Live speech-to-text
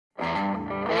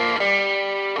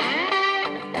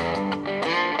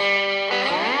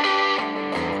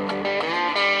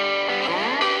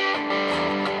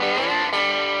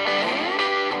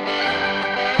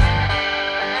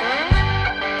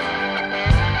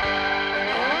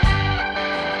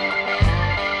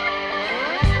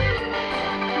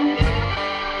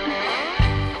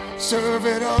serve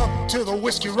it up till the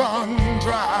whiskey run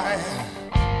dry.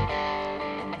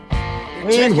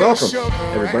 And welcome,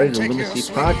 everybody, to the Loons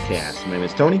Podcast. My name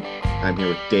is Tony. I'm here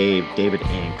with Dave, David,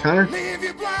 and Connor.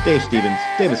 Dave Stevens,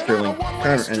 David Sterling,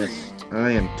 Connor Ennis.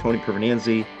 I am Tony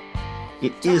Pervenanzi.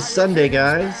 It is Sunday,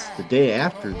 guys, the day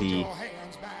after the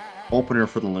opener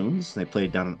for the Loons. They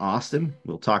played down in Austin.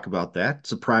 We'll talk about that.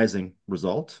 Surprising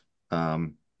result.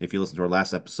 If you listen to our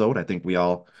last episode, I think we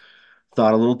all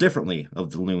thought a little differently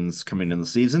of the Loons coming in the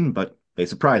season, but they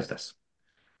surprised us.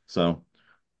 So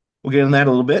we'll get into that a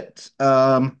little bit.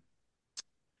 Not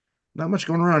much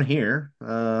going around here.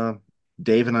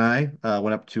 Dave and I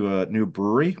went up to a new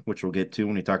brewery, which we'll get to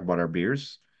when we talk about our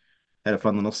beers. Had a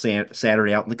fun little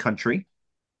Saturday out in the country.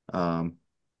 Drove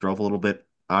a little bit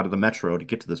out of the metro to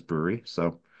get to this brewery,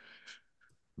 so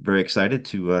very excited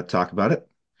to talk about it.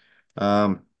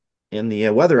 And the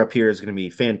weather up here is going to be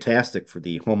fantastic for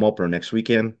the home opener next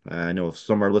weekend. I know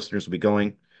some of our listeners will be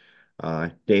going.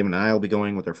 Dave and I will be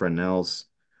going with our friend Nels.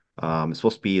 It's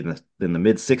supposed to be in the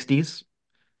mid 60s,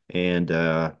 and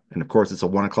of course it's a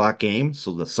 1 o'clock game,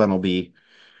 so the sun will be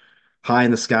high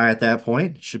in the sky at that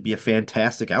point. It should be a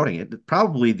fantastic outing. It's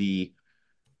probably the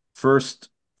first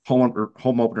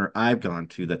home opener I've gone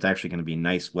to that's actually going to be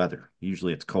nice weather.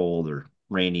 Usually it's cold or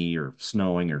rainy or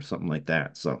snowing or something like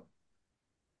that. So,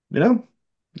 it'll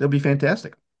be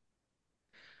fantastic.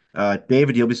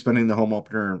 David, you'll be spending the home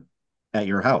opener at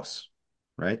your house,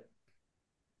 right?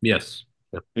 Yes.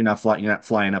 Yep. You're not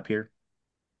flying up here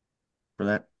for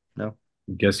that? No?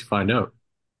 Guess you find out.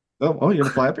 Oh, you're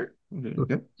gonna fly up here?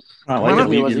 Okay.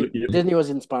 Disney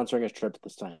wasn't sponsoring his trip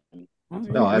this time.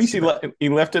 No, at least he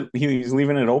left it. He's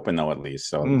leaving it open though. At least,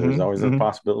 so there's always a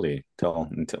possibility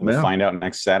until we'll find out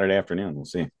next Saturday afternoon. We'll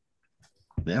see.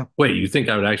 Yeah. Wait, you think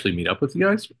I would actually meet up with you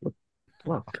guys?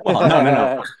 Well,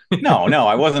 no.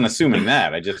 I wasn't assuming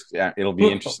that. I just it'll be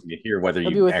interesting to hear whether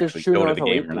you actually go to the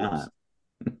game or not.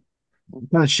 What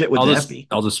kind of shit would that be?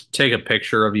 I'll just take a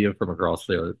picture of you from across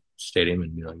the stadium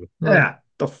and be like, yeah,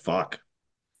 the fuck.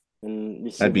 And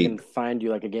you see if we can find you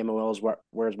like a game of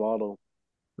Where's Waldo.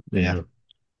 Yeah.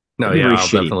 No, yeah, I'll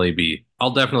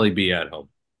definitely be at home.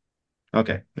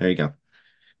 Okay, there you go.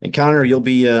 And Connor, you'll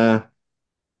be at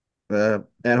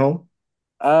home?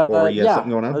 Or you have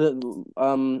something going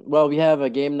on? Well, we have a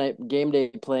game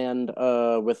day planned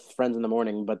with friends in the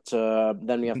morning, but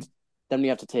then we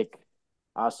have to take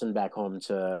Austin back home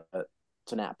to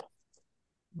nap.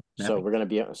 So we're gonna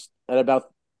be at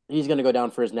about. He's gonna go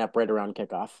down for his nap right around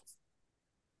kickoff.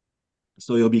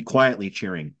 So you'll be quietly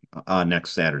cheering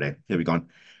next Saturday. He'll be going.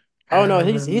 Oh no,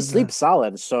 he sleeps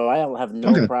solid, so I'll have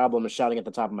no problem shouting at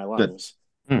the top of my lungs.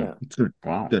 Good. Yeah.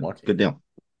 Wow, good deal.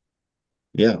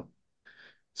 Yeah.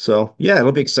 So yeah,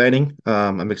 it'll be exciting.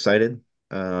 I'm excited.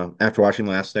 After watching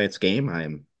last night's game,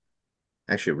 I'm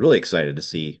actually really excited to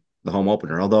see the home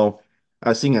opener. Although I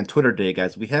was seeing on Twitter today,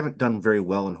 guys, we haven't done very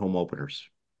well in home openers.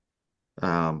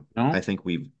 No? I think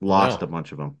we've lost a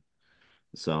bunch of them.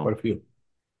 So quite a few.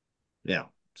 Yeah.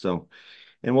 So,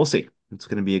 and we'll see. It's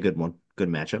going to be a good one, good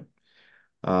matchup.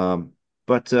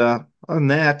 But on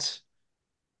that,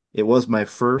 it was my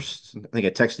first. I think I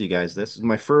texted you guys this. Is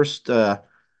my first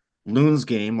Loons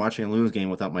game. Watching a Loons game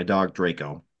without my dog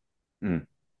Draco,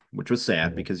 which was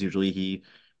sad because usually he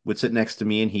would sit next to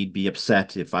me and he'd be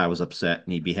upset if I was upset,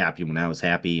 and he'd be happy when I was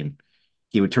happy, and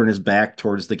he would turn his back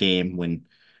towards the game when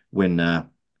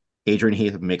Adrian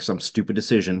Heath would make some stupid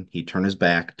decision. He'd turn his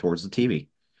back towards the TV.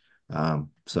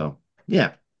 So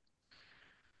yeah,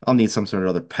 I'll need some sort of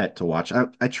other pet to watch.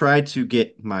 I tried to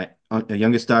get my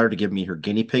youngest daughter to give me her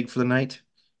guinea pig for the night,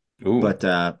 but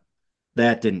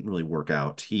that didn't really work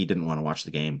out. He didn't want to watch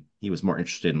the game. He was more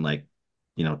interested in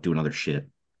doing other shit,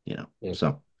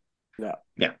 So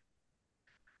yeah.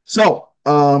 So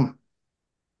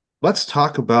let's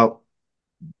talk about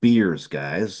beers,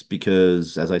 guys,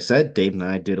 because as I said, Dave and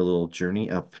I did a little journey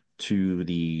up to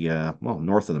the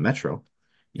north of the metro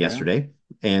yesterday,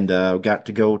 and got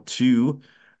to go to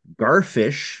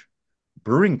Garfish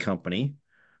Brewing Company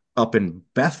up in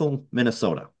Bethel,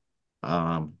 Minnesota.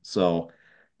 So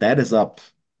that is up,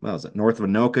 what was it, north of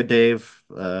Anoka, Dave?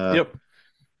 Yep.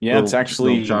 Yeah, it's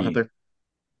actually there.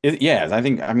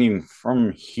 I mean,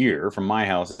 from my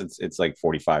house, it's like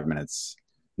 45 minutes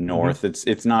north.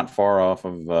 It's not far off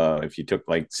of if you took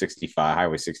like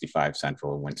Highway 65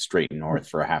 Central and went straight north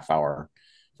for a half hour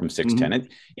from 610.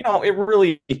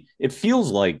 It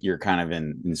feels like you're kind of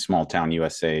in small town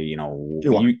USA.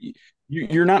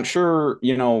 You're not sure,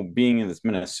 being in this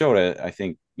Minnesota, I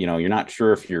think, you're not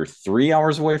sure if you're 3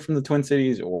 hours away from the Twin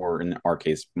Cities, or in our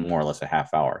case, more or less a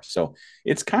half hour. So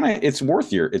it's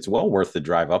well worth the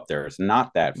drive up there. It's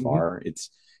not that far.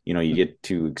 you get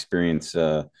to experience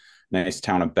nice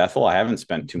town of Bethel. I haven't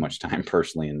spent too much time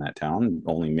personally in that town,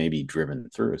 only maybe driven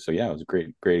through. So yeah, it was a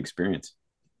great experience.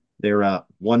 They're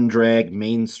one drag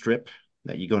main strip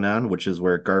that you go down, which is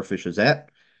where Garfish is at.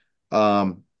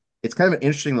 Um, it's kind of an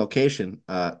interesting location.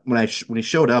 When he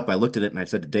showed up, I looked at it and I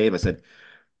said to Dave, I said,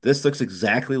 "This looks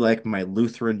exactly like my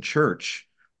Lutheran church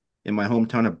in my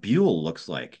hometown of Buell looks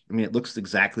like. I mean, it looks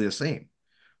exactly the same,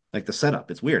 like the setup.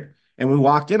 It's weird." And we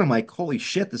walked in, I'm like, "Holy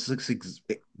shit, this looks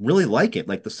really like it.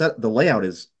 Like the layout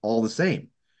is all the same."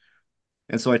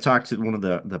 And so I talked to one of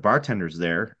the bartenders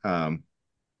there, and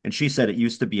she said it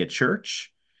used to be a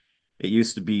church. It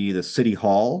used to be the city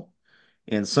hall.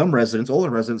 And some residents, older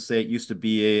residents, say it used to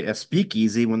be a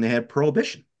speakeasy when they had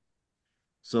prohibition.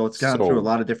 So it's gone through a So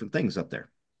lot of different things up there.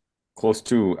 close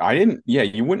to, I didn't, yeah,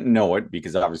 you wouldn't know it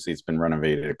because obviously it's been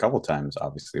renovated a couple times,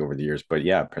 obviously over the years. But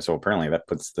yeah, so apparently that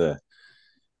puts it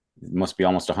must be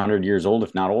almost 100 years old,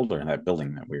 if not older, in that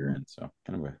building that we were in. So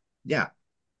kind of a Yeah,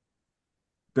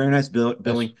 very nice Nice.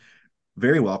 building,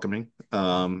 very welcoming.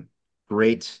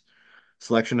 Great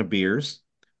selection of beers.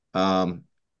 Um,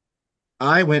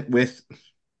 I went with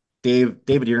Dave.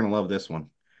 David, you're gonna love this one.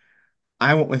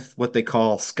 I went with what they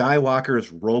call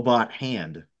Skywalker's Robot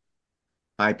Hand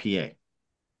IPA.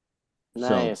 So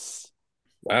Nice.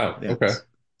 Wow. yeah, Okay.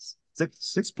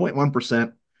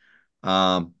 6.1%.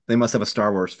 They must have a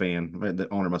Star Wars fan. The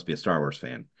owner must be a Star Wars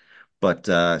fan. But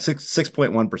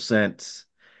 6.1%.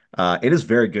 It is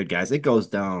very good, guys. It goes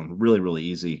down really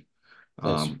easy.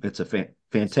 Nice. It's a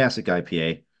fantastic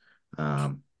IPA.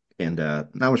 Um, and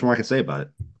not much more I can say about it,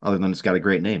 other than it's got a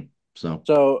great name. So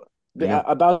So there you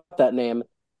about that name,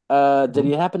 did go.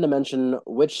 he happen to mention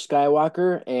which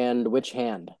Skywalker and which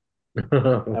hand?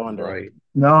 I wonder. Right.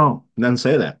 No, doesn't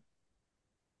say that.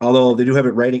 Although they do have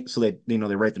it writing, so they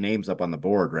write the names up on the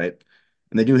board, right?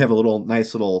 And they do have a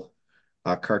nice little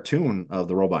cartoon of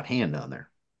the robot hand on there.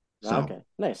 So Okay,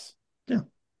 nice. yeah,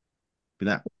 do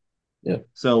that. Yeah.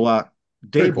 So Very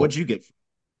Dave, what'd cool. you get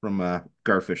from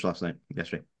Garfish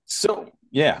yesterday? So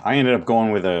yeah, I ended up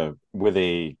going with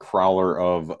a crowler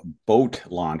of boat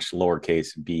launch, lowercase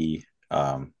b,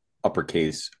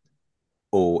 uppercase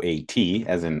OAT,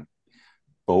 as in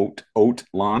boat oat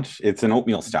launch. It's an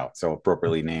oatmeal stout, so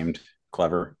appropriately named.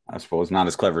 Clever, I suppose. Not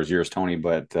as clever as yours, Tony,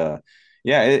 but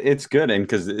yeah, it's good. And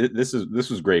because this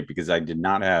was great because I did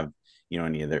not have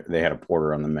any of their. They had a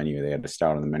porter on the menu. They had a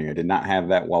stout on the menu. I did not have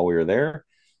that while we were there,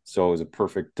 so it was a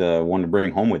perfect one to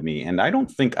bring home with me. And I don't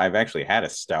think I've actually had a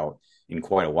stout in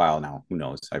quite a while now. Who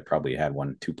knows? I probably had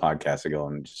one 2 podcasts ago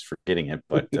and just forgetting it,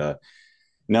 but.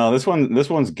 No, this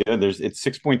one's good. It's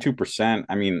 6.2%.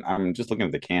 I mean, I'm just looking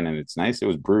at the can and it's nice. It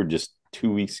was brewed just 2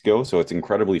 weeks ago, so it's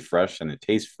incredibly fresh and it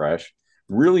tastes fresh.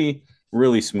 Really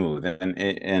smooth. And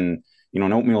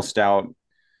an oatmeal stout,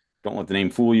 don't let the name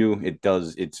fool you. It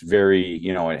does, it's very,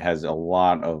 it has a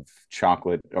lot of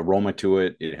chocolate aroma to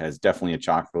it. It has definitely a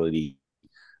chocolatey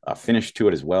finish to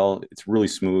it as well. It's really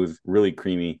smooth, really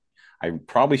creamy. I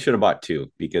probably should have bought two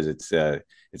because it's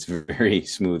very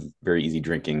smooth, very easy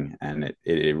drinking, and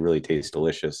it really tastes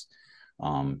delicious.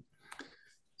 Um,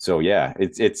 so yeah,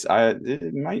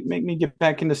 it might make me get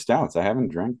back into stouts. I haven't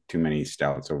drank too many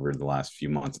stouts over the last few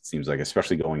months. It seems like,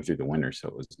 especially going through the winter. So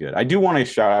it was good. I do want to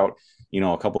shout out,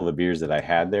 a couple of the beers that I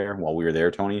had there while we were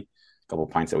there, Tony. A couple of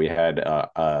pints that we had.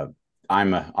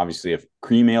 I'm obviously a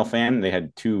cream ale fan. They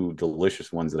had two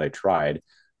delicious ones that I tried.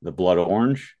 The Blood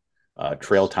Orange,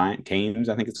 Tames,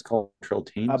 I think it's called Trail A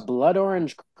Tames. blood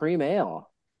orange cream ale.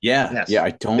 Yeah. Yes, I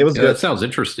it don't. was Yeah, that good. sounds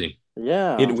interesting. It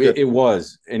Yeah. It's it, good. it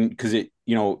was, and because it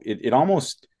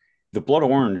almost the blood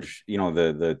orange,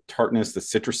 the tartness, the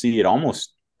citrusy, it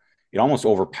almost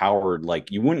overpowered.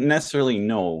 Like you wouldn't necessarily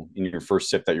know in your first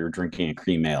sip that you're drinking a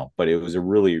cream ale, but it was a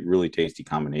really tasty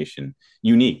combination.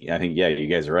 Unique, I think. Yeah, you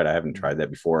guys are right. I haven't tried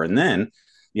that before. And then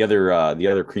the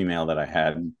other cream ale that I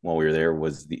had while we were there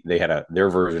was they had their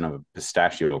version of a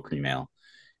pistachio cream ale.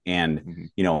 And,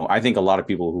 Mhm. I think a lot of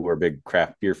people who are big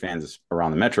craft beer fans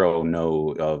around the metro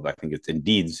know of, I think it's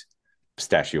Indeed's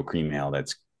pistachio cream ale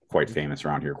that's quite famous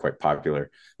around here, quite popular.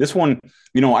 This one,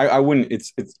 I wouldn't,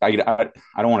 I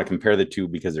don't want to compare the two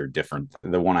because they're different.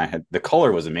 The one I had, the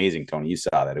color was amazing, Tony. You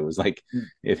saw that. It was like,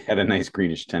 it had a nice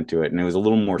greenish tint to it and it was a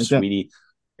little more Okay. sweety.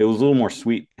 It was a little more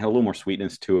sweet, had a little more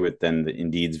sweetness to it than the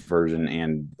Indeed's version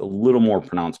and a little more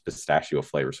pronounced pistachio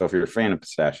flavor. So if you're a fan of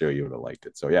pistachio, you would have liked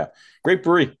it. So yeah, great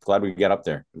brewery. Glad we got up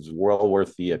there. It was well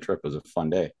worth the trip. It was a fun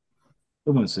day.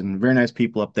 It was, and very nice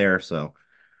people up there. So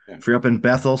Yeah. if you're up in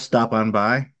Bethel, stop on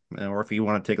by, or if you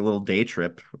want to take a little day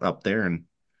trip up there and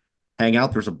hang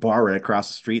out, there's a bar right across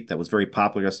the street that was very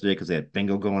popular yesterday because they had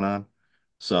bingo going on.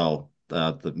 So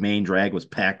The main drag was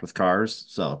packed with cars,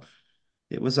 so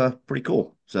it was pretty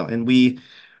cool. So, and of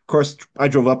course, I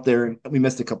drove up there and we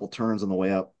missed a couple turns on the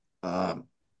way up, and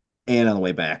on the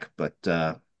way back, but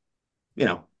didn't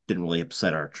really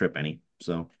upset our trip any.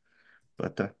 So,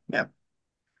 but yeah,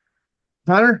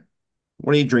 Connor,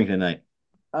 what are you drinking tonight?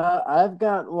 I've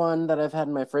got one that I've had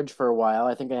in my fridge for a while.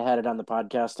 I think I had it on the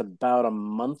podcast about a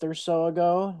month or so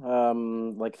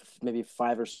ago, like maybe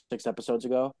 5 or 6 episodes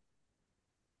ago.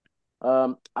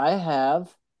 I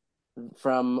have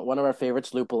from one of our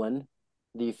favorites, Lupulin,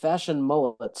 the Fashion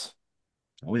Mullet,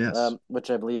 Oh yes. which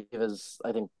I believe is,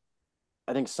 I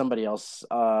think somebody else,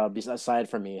 aside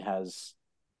from me, has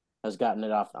gotten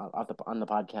it off on the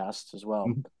podcast as well.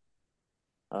 Mhm.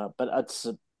 But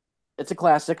it's a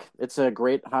classic. It's a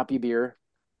great hoppy beer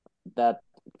that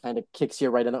kind of kicks you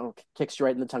right in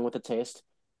the tongue with the taste,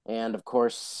 and of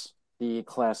course the Mhm.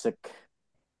 classic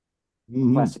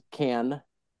can.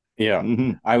 Yeah,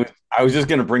 Mhm. I was just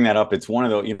gonna bring that up. It's one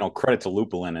of the credit to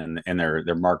Lupulin and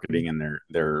their marketing and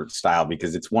their style,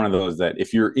 because it's one of those that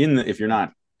if you're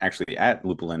not actually at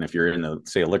Lupulin, if you're in the,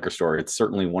 say, a liquor store, it's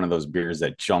certainly one of those beers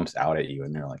that jumps out at you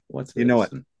and they're like, what's You know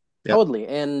this? it. Yep. Totally,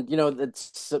 and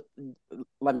it's.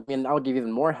 I mean, I'll give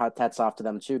even more hats off to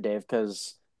them too, Dave,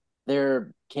 because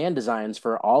their can designs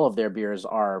for all of their beers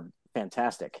are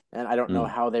fantastic, and I don't know Mm.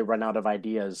 how they run out of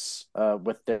ideas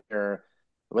with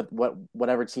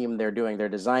whatever team they're doing, their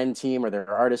design team or their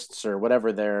artists or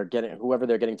whoever they're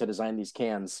getting to design these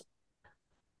cans.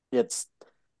 It's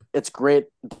it's great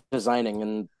designing,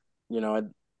 and you know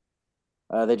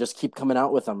they just keep coming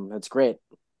out with them. It's great.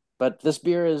 But this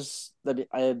beer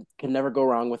I can never go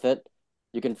wrong with it.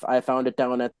 I found it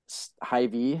down at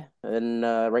Hy-Vee and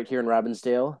right here in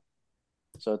Robbinsdale.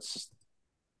 So it's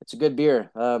a good beer.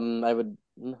 I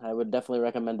would definitely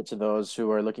recommend it to those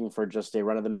who are looking for just a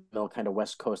run of the mill kind of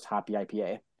West Coast hoppy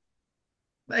IPA.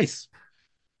 Nice.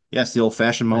 Yes, the old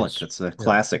fashioned mullet. Nice. That's a Yeah.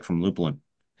 classic from Lupulin.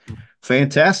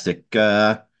 Fantastic.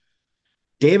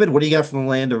 David, what do you got from the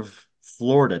land of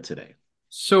Florida today?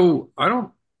 So I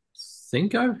don't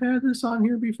think I've had this on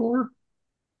here before.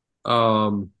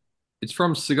 Um, it's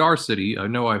from Cigar City. I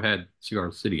know I've had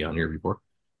Cigar City on here before.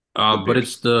 Good But beers.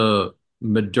 it's the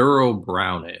Maduro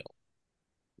Brown Ale.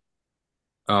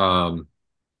 Um,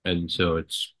 and so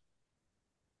it's,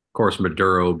 of course,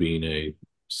 Maduro being a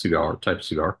cigar type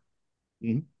cigar.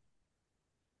 Mhm.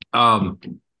 Um,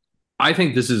 I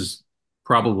think this is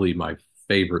probably my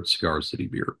favorite Cigar City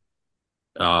beer.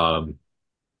 Um,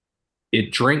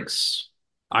 it drinks,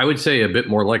 I would say, a bit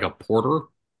more like a porter.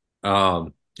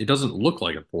 It doesn't look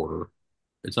like a porter.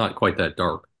 It's not quite that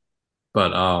dark,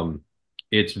 but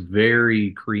it's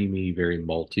very creamy, very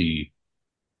malty.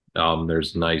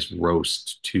 There's nice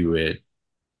roast to it.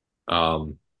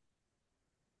 Um,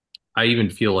 I even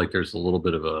feel like there's a little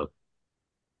bit of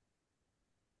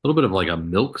like a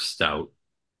milk stout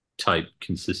type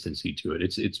consistency to it.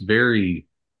 It's just very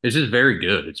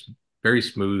good. It's very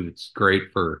smooth. It's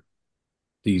great for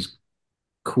these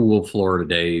cool Florida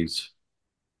days.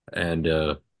 And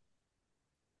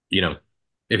you know,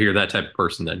 if you're that type of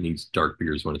person that needs dark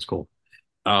beers when it's cold,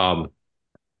 um,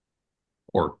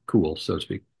 or cool, so to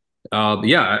speak.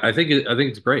 Yeah, I think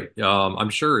it's great. I'm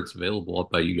sure it's available up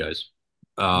by you guys.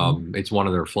 Mhm. It's one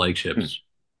of their Hmm. flagships.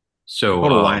 So,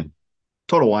 Total Wine.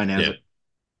 Total Wine has yeah, it.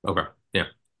 okay, yeah.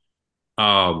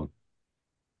 Um,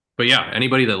 but yeah,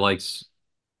 anybody that likes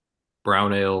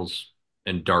brown ales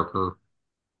and darker,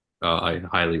 I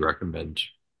highly recommend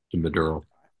the Maduro.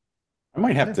 Yeah. I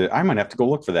might have to go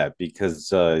look for that, because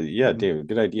yeah, Mhm. David,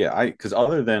 good idea. Because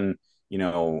other than,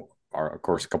 our, of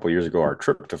course, a couple of years ago, our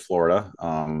trip to Florida,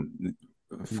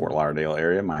 Fort Lauderdale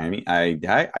area, Miami, I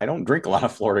don't drink a lot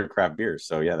of Florida craft beers.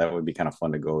 So yeah, that would be kind of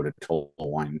fun to go to Total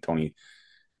Wine. Tony,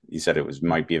 you said it was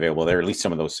might be available there, at least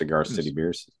some of those Cigar City Yes.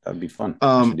 beers. That'd be fun. I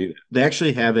should Um, do that. they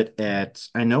actually have it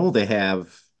I know they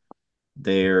have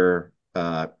their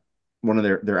one of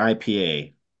their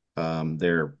IPA,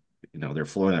 their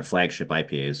Florida flagship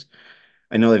IPAs.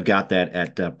 I know they've got that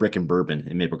at Brick and Bourbon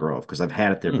in Maple Grove because I've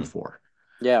had it there Hmm. before.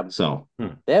 Yeah, So,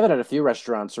 Hmm. they have it at a few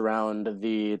restaurants around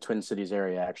the Twin Cities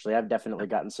area. Actually, I've definitely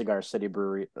gotten Cigar City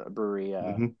brewery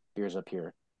mhm, beers up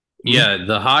here. mhm. Yeah,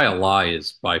 the High Ally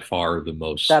is by far the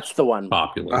most That's the one.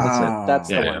 popular. That's it. That's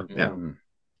the Yeah, Yeah. one. yeah.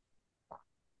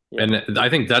 Yeah. And I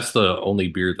think that's the only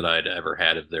beer that I'd ever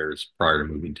had of theirs prior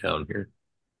to moving down here.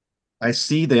 I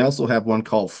see they also have one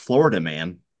called Florida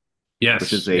Man,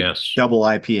 which is Yes, a yes. double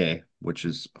IPA, which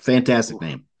is a fantastic Oof.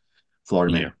 name,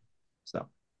 Florida Yeah. Man. So,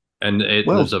 And it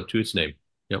lives well, up to its name.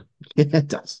 Yep. it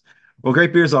does. Well,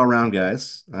 great beers all around,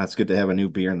 guys. It's good to have a new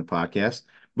beer in the podcast.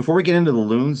 Before we get into the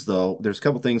loons, though, there's a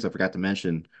couple things I forgot to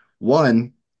mention.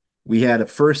 One, we had a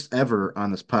first ever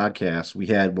on this podcast. We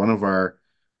had one of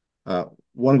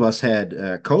us had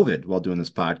COVID while doing this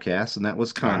podcast, and that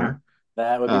was Uh-huh. Connor,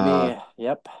 That would be uh, me.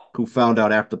 Yep. who found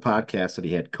out after the podcast that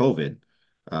he had COVID.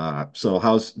 So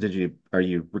are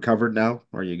you recovered now?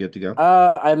 Are you good to go?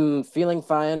 I'm feeling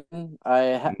fine. Hmm.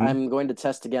 I'm going to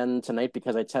test again tonight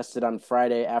because I tested on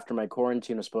Friday after my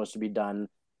quarantine was supposed to be done,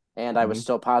 and I was Hmm.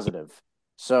 still positive.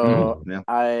 Hmm. So Yeah.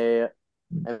 I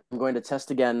am going to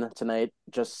test again tonight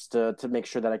just to make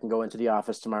sure that I can go into the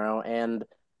office tomorrow. And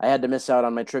I had to miss out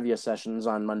on my trivia sessions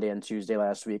on Monday and Tuesday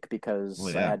last week Oh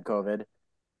because I yeah. had COVID.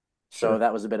 So Sure.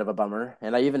 that was a bit of a bummer.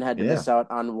 And I even had to Yeah. miss out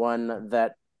on one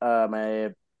that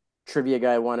my trivia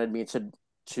guy wanted me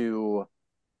to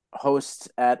host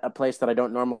at a place that I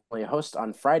don't normally host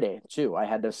on Friday too. I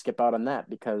had to skip out on that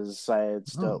because I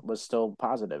Oh, still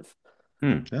positive.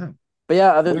 Hmm. yeah. But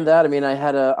yeah, other than Wait. that, I mean, I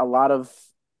had a lot of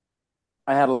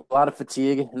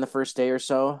fatigue in the first day or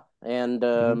so,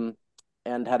 Hmm.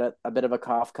 and had a bit of a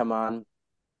cough come on,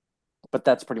 but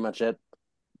that's pretty much it.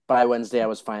 By Wednesday, I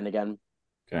was fine again.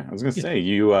 Okay, I was gonna Yeah. say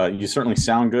you certainly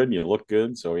sound good. You look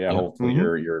good. So yeah, Yep. hopefully Hmm.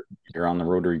 you're on the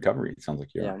road to recovery. It sounds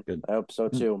like you Yeah, are. Good. I hope so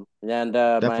Yeah, too. And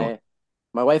definitely.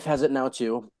 my wife has it now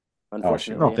too, Oh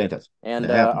shit. Oh, unfortunately. fantastic. And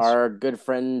That happens. our good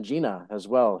friend Gina as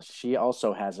well. She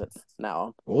also has it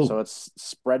now. Oh, So it's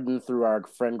spreading through our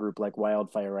friend group like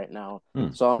wildfire right now.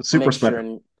 Hmm. So I'll super make sure spreader.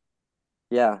 and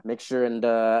make sure and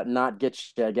not get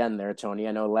you again there, Tony.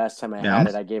 I know last time I Yeah, had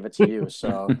it, I gave it to you.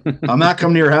 So I'm not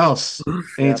coming to your house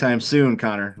yep. anytime soon,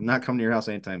 Connor. I'm not coming to your house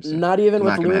anytime soon. Not even It's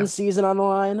with not gonna Loons happen. season on the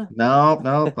line. No,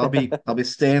 no, I'll be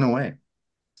staying away.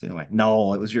 Staying away.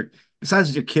 No, it was your besides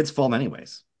it's your kid's fault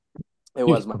anyways. It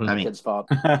was my I mean, kid's fault.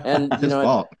 And it's his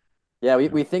fault. yeah,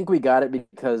 we think we got it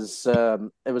because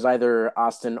it was either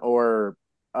Austin or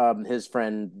his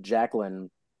friend Jacqueline,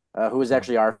 who was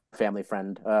actually our family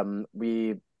friend.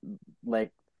 We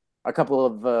like a couple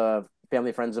of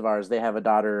family friends of ours. They have a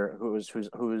daughter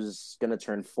who's gonna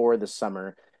turn 4 this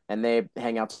summer, and they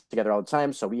hang out together all the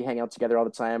time. So we hang out together all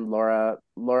the time.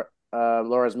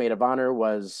 Laura's maid of honor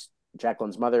was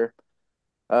Jacqueline's mother.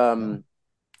 Oh, Um,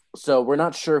 so we're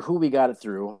not sure who we got it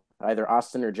through, either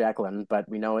Austin or Jacqueline, but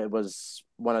we know it was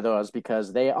one of those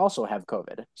because they also have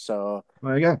COVID. So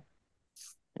there you go.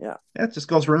 yeah, Yeah, it just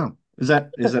goes around. Is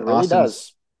it that really Austin's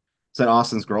does. is that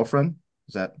Austin's girlfriend?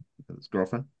 Is that his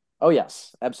girlfriend? Oh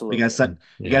yes, You guys absolutely. set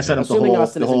you Yeah, guys it set up is. Assuming the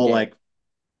Austin isn't whole gay. like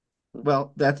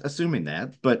well, that's assuming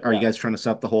that, but are you Yeah. guys trying to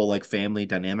set up the whole like family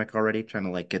dynamic already? Trying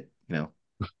to like get.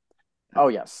 Oh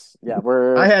yes. Yeah,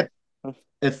 I we're had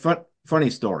funny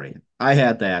story. I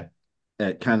had that.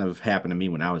 That kind of happened to me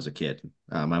when I was a kid.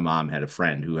 My mom had a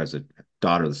friend who has a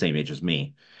daughter the same age as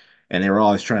me, and they were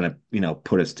always trying to,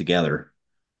 put us together,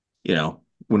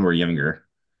 when we were younger.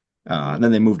 And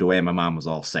then they moved away, and my mom was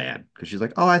all sad because she's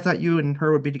like, "Oh, I thought you and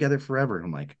her would be together forever." And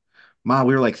I'm like, "Mom,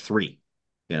 we were like three,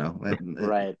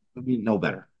 right. it'd be no Yeah.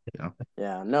 better, you know."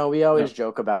 Yeah. No, we always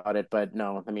joke about it, but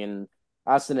no, I mean,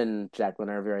 Austin and Jacqueline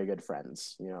are very good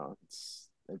friends.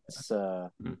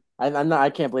 I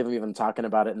can't believe I'm even talking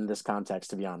about it in this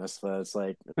context, to be honest. But it's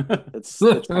like it's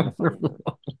kind of funny.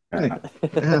 Hey,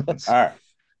 it All happens. right.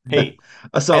 Hey,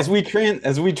 So as we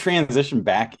transition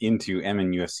back into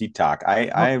MNUFC talk, oh,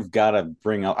 I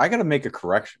gotta make a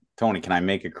correction. Tony, can I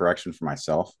make a correction for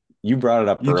myself? You brought it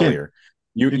up you can, earlier.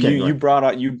 You you you can go you ahead. brought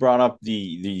up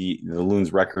the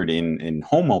Loons record in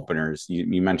home openers.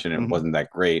 You mentioned it Hmm. wasn't that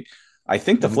great. I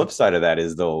think the Hmm. flip side of that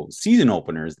is though season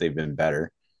openers they've been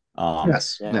better.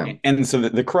 Yes, Yeah. no, And so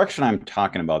the correction I'm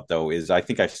talking about though is I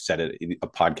think I said it in a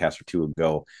podcast or two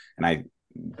ago, and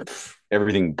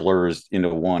everything blurs into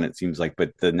one. It seems like,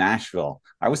 but the Nashville,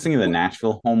 I was thinking the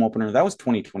Nashville home opener that was hmm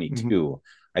 2022.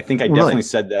 I think I really. definitely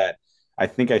said that. I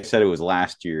think I said it was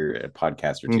last year a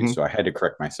podcast or two, Hmm. so I had to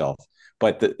correct myself.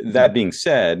 But Yeah. that being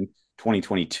said,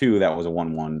 2022 that was a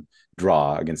 1-1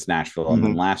 draw against Nashville, and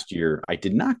then Hmm. last year I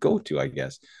did not go to. I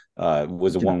guess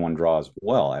was a Yeah. 1-1 draw as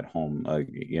well at home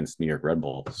against New York Red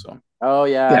Bull. So Oh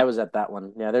yeah, I Yeah. was at that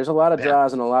one. Yeah, there's a lot of Yeah.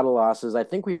 draws and a lot of losses. I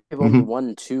think we've only Hmm.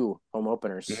 won 2 home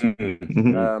openers. Hmm.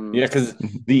 Yeah, Um, because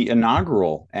the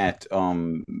inaugural at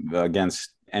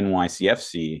against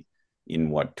NYCFC in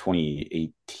what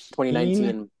 2018,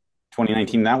 2019.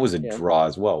 2019, that was a Yeah. draw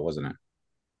as well, wasn't it?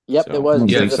 Yep, it So I was. don't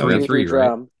It Yeah, think was a so. three Yeah. 3-3 three,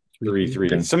 right? draw. 3-3.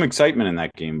 Okay. Some excitement in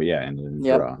that game, but yeah, ended in a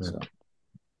Yep. draw. So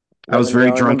I Yep, was and we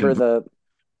very all drunk remember and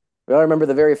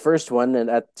the very first one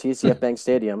at TCF Bank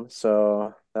Stadium.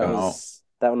 So oh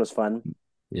that one was fun.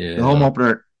 the home Yeah.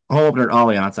 opener, home opener at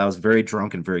Allianz. I was very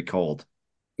drunk and very cold.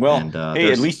 Well, And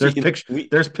hey, at least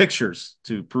there's pictures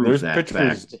to prove there's that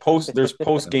pictures fact. there's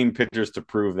post game pictures to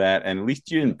prove that, and at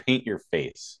least you didn't paint your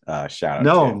face. Shout out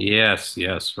No, Yes,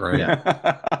 right.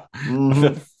 yeah.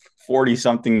 The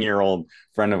 40-something-year-old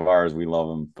friend of ours, we love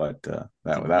him, but that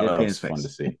Didn't paint was his fun to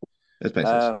face. see. That's face.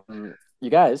 You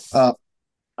guys,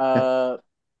 Yeah.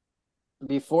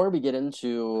 before we get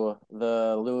into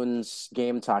the Loons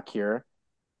game talk here,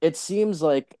 it seems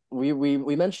like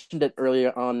we mentioned it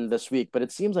earlier on this week, but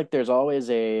it seems like there's always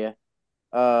a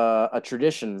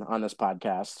tradition on this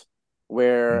podcast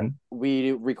where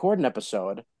we record an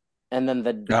episode and then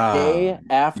the day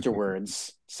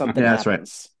afterwards something Yeah, that's right.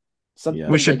 happens. Something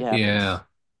We should- big happens.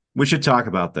 We should talk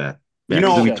about that. Yeah, You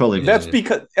know, we totally that's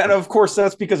because, and of course,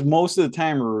 that's because most of the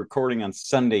time we're recording on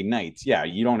Sunday nights. Yeah,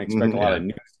 you don't expect a lot of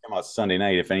news to come out Sunday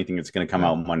night. If anything, it's going to come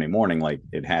out Monday morning, like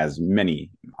it has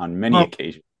on many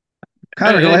occasions.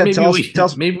 Connor, go ahead. Tell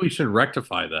us. Maybe we should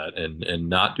rectify that and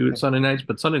not do it Sunday nights.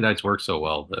 But Sunday nights work so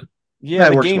well that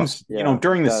the works games, well.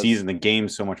 during the season, the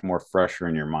game's so much more fresher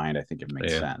in your mind. I think it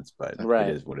makes sense, but it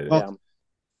is what it is. Well,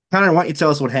 Connor, why don't you tell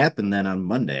us what happened then on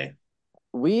Monday?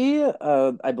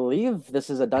 I believe this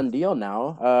is a done deal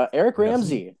now. Eric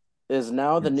Ramsay is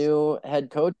now the new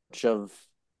head coach of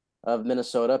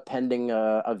Minnesota, pending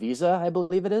a visa, I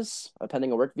believe it is,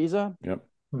 pending a work visa. Yep.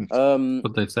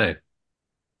 what they say.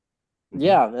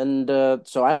 Yeah, and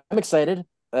so I'm excited.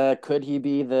 Could he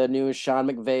be the new Sean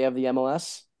McVay of the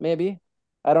MLS? Maybe.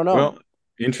 I don't know. Well,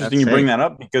 interesting you bring that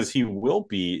up because he will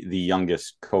be the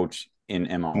youngest coach in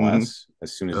MLS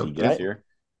as soon as he gets here.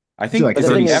 I think like is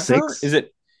it ever?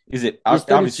 Is it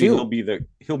obviously he'll be the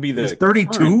He's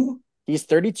 32? He's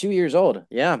 32 years old.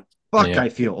 Yeah. Fuck, I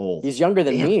feel old. He's younger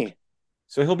than me.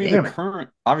 So he'll be the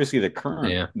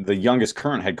youngest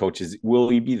current head coach. Will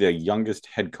he be the youngest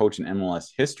head coach in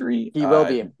MLS history? He will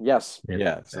be. Yes.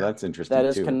 Yeah. So that's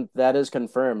interesting. That is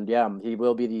confirmed. Yeah, he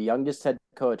will be the youngest head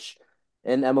coach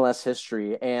in MLS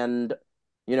history, and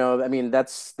I mean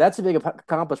that's a big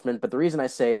accomplishment. But the reason I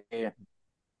say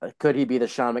could he be the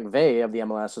Sean McVay of the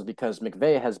MLS is because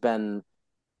McVay has been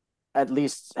at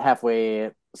least halfway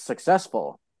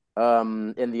successful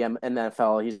in the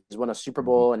NFL. He's won a Super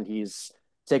Bowl and he's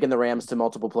taken the Rams to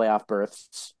multiple playoff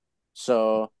berths.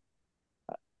 So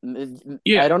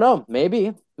I don't know.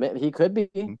 Maybe he could be.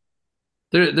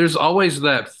 There's always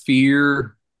that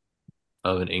fear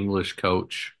of an English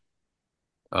coach.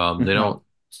 They don't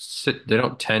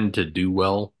tend to do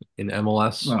well in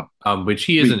MLS. Which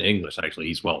he isn't English actually.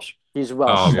 He's Welsh. He's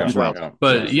Welsh.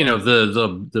 But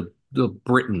the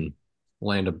Britain,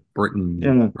 land of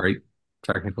Britain, right?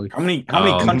 Technically, how many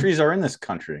countries are in this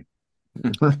country?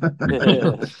 There's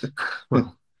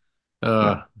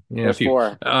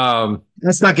 4.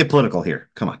 Let's not get political here.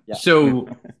 Come on. Yeah. So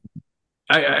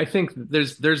I think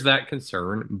there's that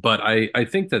concern, but I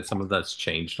think that some of that's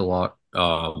changed a lot.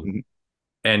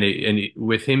 And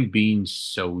with him being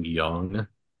so young,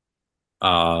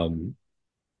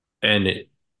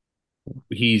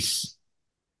 he's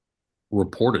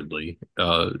reportedly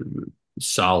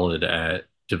solid at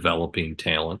developing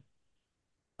talent.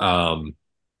 I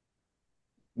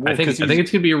think it's gonna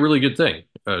be a really good thing.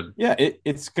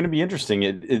 It's gonna be interesting.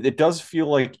 It does feel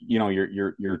like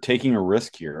you're taking a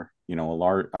risk here. A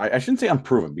large. I shouldn't say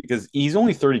unproven because he's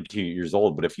only 32 years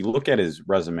old. But if you look at his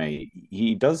resume,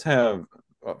 he does have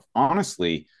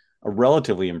honestly a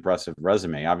relatively impressive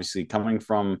resume. Obviously, coming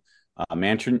from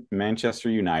Manchester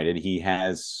United,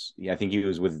 I think he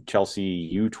was with Chelsea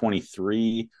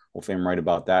U23. Hopefully, I'm right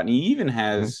about that. And he even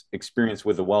has experience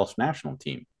with the Welsh national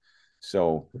team.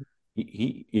 So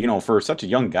he for such a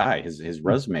young guy, his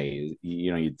resume,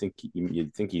 you'd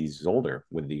think he's older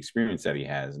with the experience that he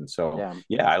has. And so,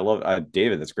 I love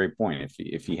David. That's a great point.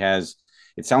 If he has,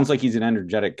 it sounds like he's an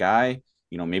energetic guy.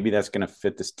 Maybe that's going to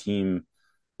fit this team.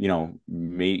 We're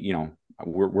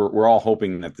all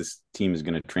hoping that this team is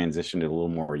going to transition to a little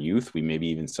more youth. We maybe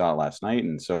even saw it last night,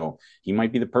 and so he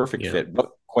might be the perfect fit.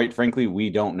 But quite frankly, we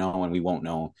don't know, and we won't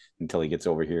know until he gets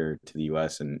over here to the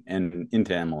U.S. and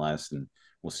into MLS, and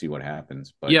we'll see what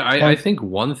happens. But I think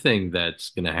one thing that's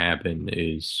going to happen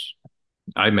is,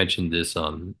 I mentioned this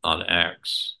on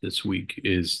X this week,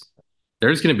 is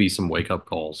there's going to be some wake up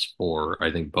calls for,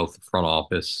 I think, both the front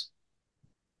office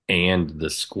and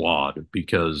the squad,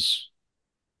 because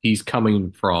he's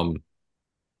coming from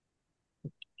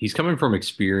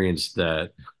experience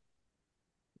that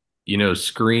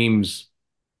screams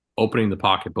opening the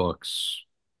pocketbooks,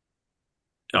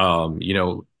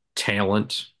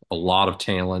 talent, a lot of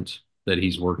talent that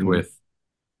he's worked with.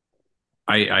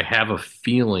 I have a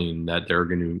feeling that there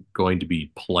are going to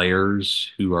be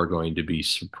players who are going to be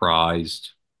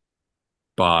surprised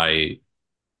by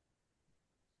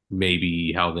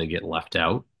maybe how they get left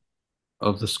out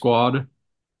of the squad.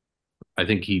 I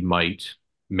think he might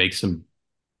make some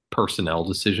personnel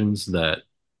decisions that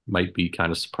might be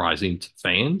kind of surprising to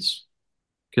fans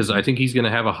because I think he's going to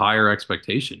have a higher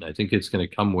expectation. I think it's going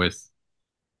to come with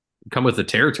the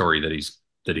territory that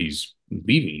he's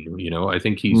leaving. You know, I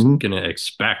think he's Mhm. going to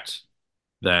expect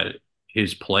that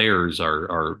his players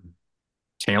are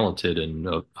talented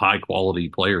and high quality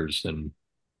players, and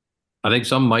I think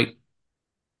some might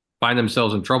find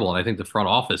themselves in trouble. And I think the front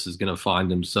office is going to find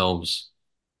themselves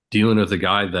dealing with a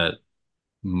guy that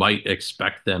might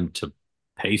expect them to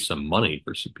pay some money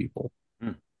for some people.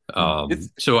 Hmm. It's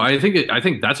So I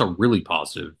think that's a really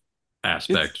positive it's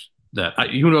aspect that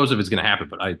who knows if it's going to happen,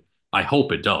 but I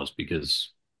hope it does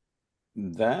because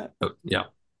that yeah,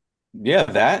 yeah,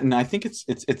 that, and I think it's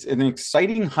an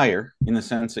exciting hire in the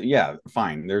sense that, yeah,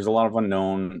 fine, there's a lot of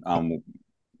unknown,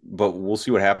 but we'll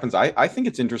see what happens. I think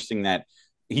it's interesting that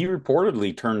he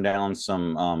reportedly turned down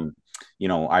some,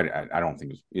 I don't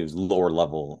think it was lower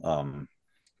level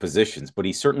positions, but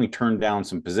he certainly turned down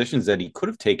some positions that he could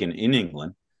have taken in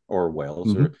England or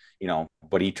Wales, Mhm. or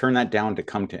but he turned that down to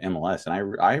come to MLS, and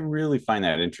I really find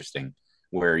that interesting,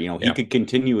 where he yeah, could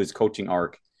continue his coaching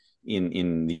arc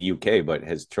in the UK, but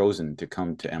has chosen to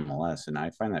come to MLS, and I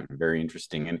find that very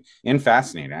interesting and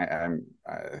fascinating. I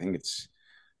think it's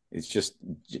just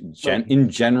Right. in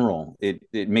general,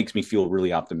 it makes me feel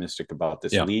really optimistic about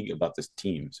this yeah, league, about this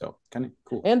team. So kind of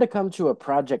cool. And to come to a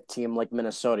project team like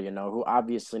Minnesota, who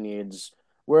obviously needs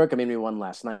work. I mean, we won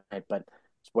last night, but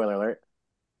spoiler alert.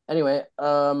 Anyway,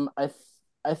 I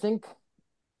think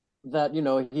that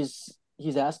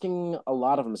he's asking a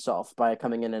lot of himself by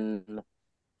coming in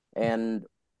and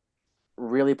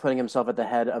really putting himself at the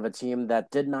head of a team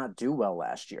that did not do well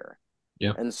last year.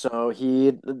 yeah. And so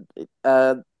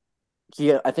uh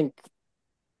he I think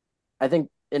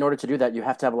in order to do that, you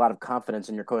have to have a lot of confidence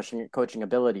in your coaching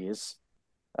abilities.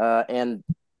 And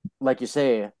like you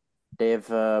say, Dave,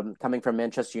 coming from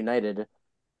Manchester United,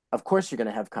 of course you're going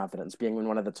to have confidence being in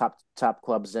one of the top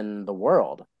clubs in the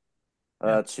world,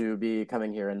 Yeah. to be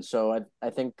coming here. And so I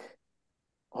think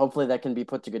hopefully that can be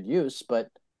put to good use. But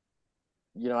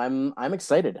I'm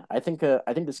excited. I think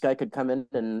this guy could come in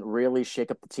and really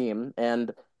shake up the team.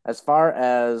 And as far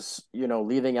as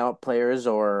leaving out players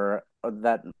or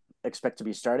that expect to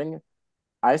be starting,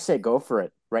 I say go for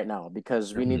it right now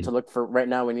because Mhm. we need to look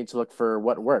for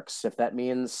what works. If that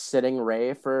means sitting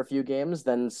Ray for a few games,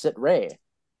 then sit Ray.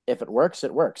 If it works,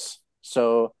 it works.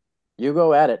 So you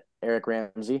go at it, Eric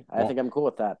Ramsay. I think Well, I'm cool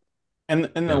with that. and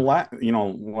Yeah. one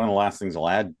of the last things I'll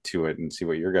add to it and see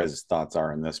what your guys' thoughts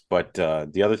are in this. But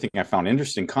the other thing I found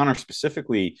interesting, Connor,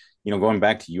 specifically, going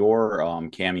back to your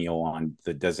cameo on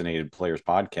the Designated Players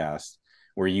podcast,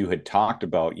 where you had talked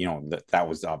about, that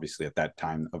was obviously at that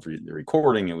time of the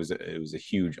recording, it was a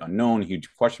huge unknown,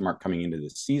 huge question mark coming into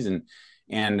this season,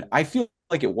 and I feel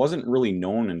like it wasn't really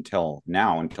known until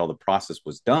now, until the process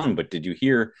was done. But did you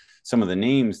hear some of the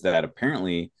names that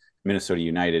apparently Minnesota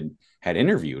United had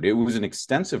interviewed? It was an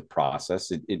extensive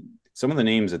process. Some of the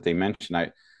names that they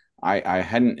mentioned, I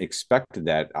hadn't expected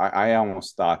that. I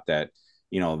almost thought that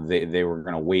they were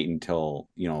going to wait until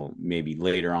maybe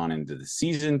later on into the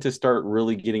season to start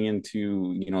really getting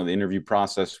into the interview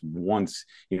process once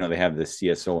they have the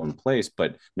CSO in place.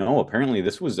 But no, apparently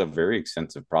this was a very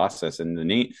extensive process, and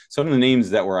some of the names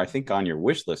that were, I think, on your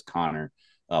wish list, Connor,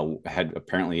 had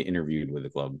apparently interviewed with the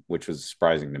club, which was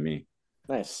surprising to me.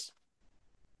 Nice.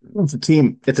 It's a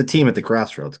team. It's a team at the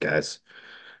crossroads, guys.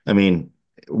 I mean,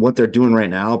 what they're doing right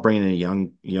now, bringing in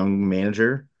a young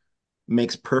manager,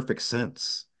 makes perfect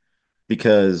sense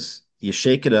because you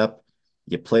shake it up,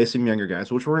 you play some younger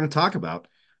guys, which we're going to talk about.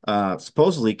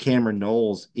 Supposedly, Cameron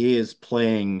Knowles is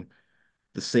playing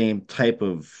the same type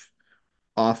of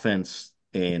offense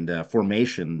and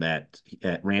formation that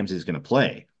Ramsey is going to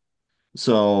play.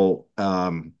 So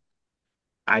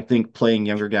I think playing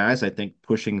younger guys, I think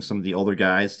pushing some of the older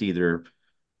guys to either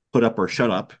put up or shut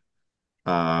up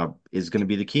is going to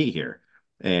be the key here.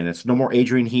 And it's no more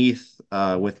Adrian Heath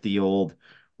with the old,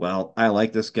 well, I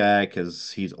like this guy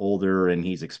because he's older and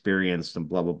he's experienced and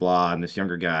blah, blah, blah. And this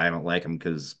younger guy, I don't like him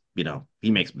because,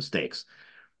 he makes mistakes.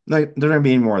 Like, there's going to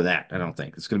be any more of that, I don't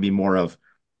think. It's going to be more of,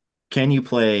 can you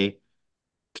play?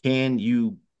 Can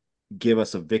you give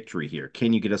us a victory here?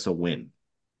 Can you get us a win?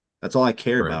 That's all I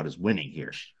care Right. about is winning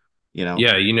here, you know?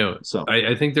 Yeah, So,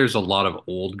 I think there's a lot of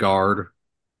old guard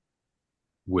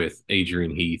with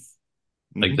Adrian Heath,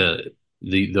 like mhm.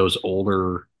 those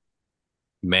older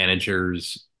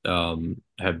managers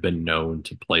have been known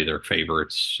to play their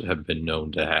favorites, have been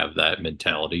known to have that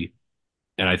mentality.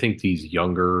 And I think these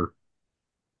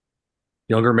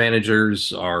younger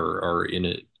managers are in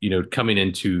it, coming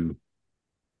into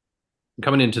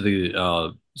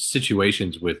the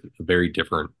situations with a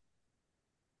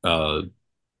uh,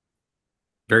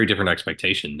 very different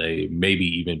expectation. They maybe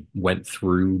even went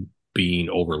through being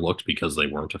overlooked because they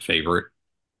weren't a favorite.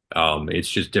 It's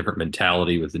just different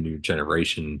mentality with the new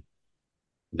generation.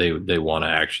 They want to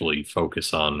actually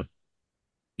focus on,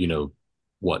 you know,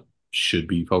 what should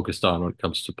be focused on when it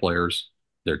comes to players,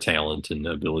 their talent and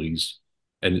abilities.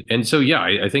 And so yeah,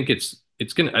 I think it's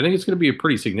gonna be a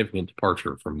pretty significant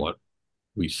departure from what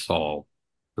we saw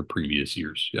the previous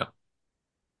years. Yeah.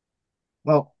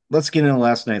 Well, let's get into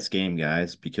last night's game,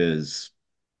 guys, because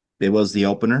it was the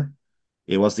opener.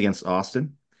 It was against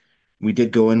Austin. We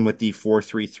did go in with the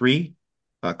 4-3-3.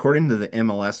 According to the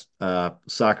MLS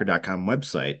soccer.com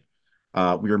website,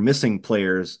 we were missing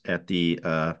players at the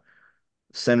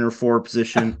center forward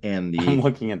position and I'm the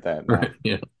looking at that now. Right.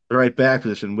 Yeah. right back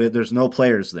position. There's no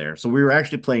players there. So we were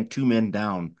actually playing two men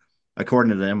down,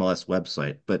 according to the MLS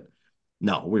website. But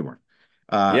no, we weren't.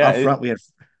 Yeah, Up front, we had.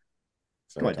 Go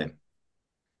sorry, ahead, Tony. Dan.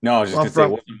 No, I was just Up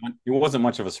gonna say front, it wasn't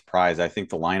much of a surprise. I think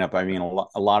the lineup. I mean,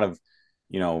 a lot of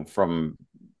from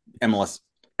MLS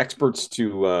experts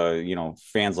to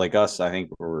fans like us. I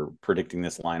think were predicting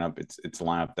this lineup. It's a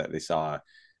lineup that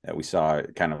we saw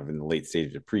kind of in the late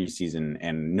stages of preseason,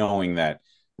 and knowing that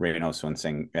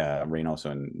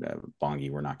Reynoso and Bongi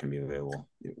were not going to be available,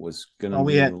 it was going to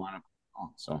we be the had lineup.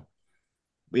 So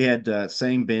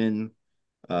Sang Bin,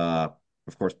 uh,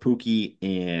 of course, Pookie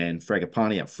and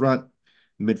Fragapani up front.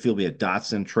 Midfield, we had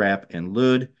Dotson, Trap, and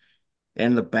Lud.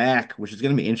 And the back, which is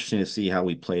going to be interesting to see how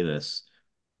we play this.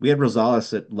 We had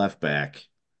Rosales at left back.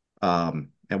 And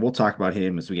we'll talk about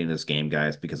him as we get into this game,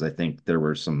 guys, because I think there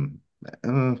were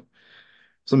uh,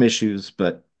 some issues,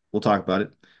 but we'll talk about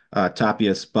it.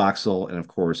 Tapias, Boxel, and of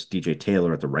course DJ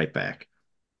Taylor at the right back.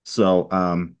 So,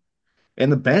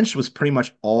 and the bench was pretty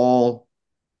much all.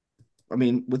 I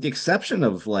mean, with the exception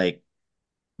of like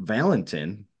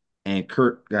Valentin and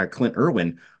Clint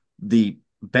Irwin, the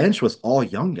bench was all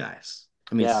young guys.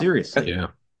 I mean, Yeah. seriously, Yeah.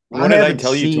 what I did I haven't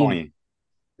tell you, seen Tony?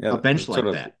 Yeah, a bench sort like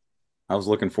of. that. I was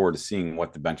looking forward to seeing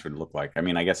what the bench would look like. I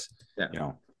mean, I guess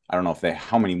Yeah. I don't know if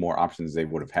how many more options they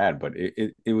would have had, but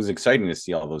it was exciting to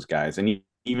see all those guys, and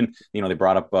even they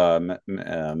brought up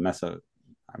Mesa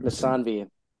Masanvi.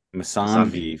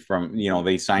 Masanvi from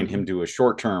they signed him to a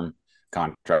short term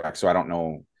contract, so I don't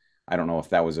know if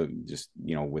that was just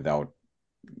without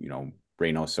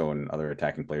Reynoso and other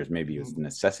attacking players, maybe it's a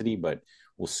necessity, but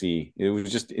we'll see. It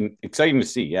was just exciting to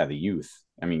see, the youth.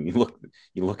 I mean,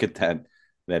 you look at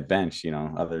that bench,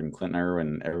 other than Clinton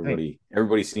Irwin,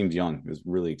 everybody seemed young. It was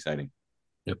really exciting.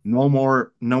 Yep. No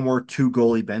more two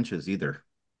goalie benches either.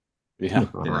 Yeah.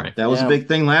 Right. That was a big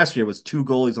thing last year, was two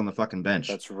goalies on the fucking bench.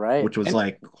 That's right. Which was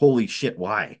like, holy shit,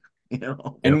 why?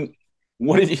 And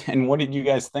what did you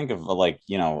guys think of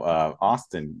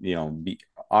Austin?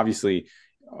 Obviously,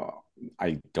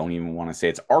 I don't even want to say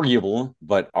it's arguable,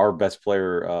 but our best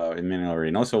player, Emmanuel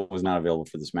Reynoso, was not available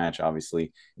for this match,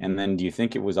 obviously. And then do you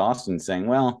think it was Austin saying,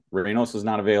 well, Reynoso's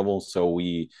not available, so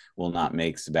we will not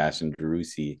make Sebastian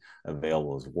Driussi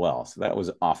available as well? So that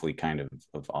was awfully kind of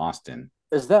Austin.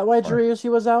 Is that why Driussi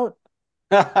was out?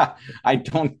 I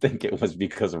don't think it was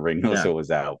because of Reynoso was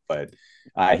out, but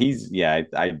it's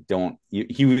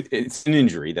an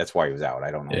injury. That's why he was out.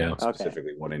 I don't know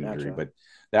specifically what injury, but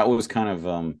that was kind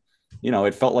of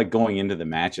it felt like going into the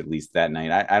match, at least that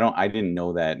night. I didn't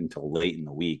know that until late in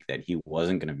the week that he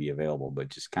wasn't going to be available, but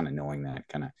just kind of knowing that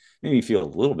kind of made me feel a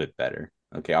little bit better.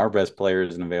 Okay, our best player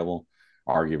isn't available.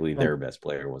 Arguably, their best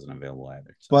player wasn't available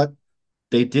either. So. But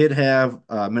they did have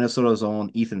Minnesota's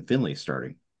own Ethan Finley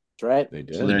starting. That's right. They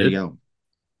did. So there you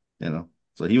go.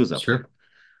 So he was up Sure.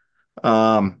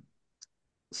 there.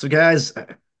 So guys,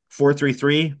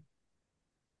 4-3-3.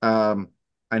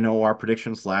 I know our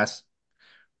predictions last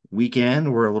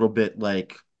weekend were a little bit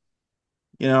like,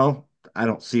 I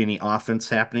don't see any offense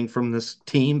happening from this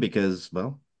team because,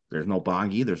 well, there's no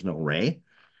Bongi, there's no Ray,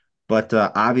 but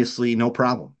obviously no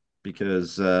problem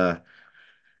because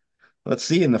let's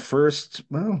see, in the first,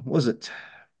 well, was it?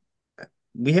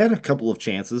 We had a couple of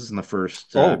chances in the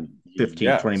first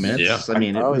 15, 20 minutes. Yeah. I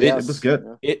mean, it was good.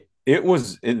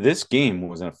 This game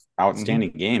was an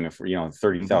outstanding game. If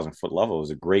 30,000 foot level, it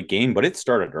was a great game, but it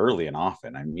started early and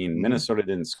often. I mean, Minnesota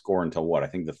didn't score until what? I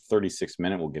think the 36th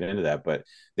minute. We'll get into that, but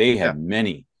they had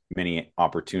many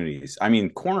opportunities. I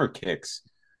mean, corner kicks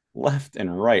left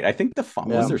and right. I think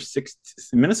was there six.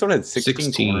 Minnesota had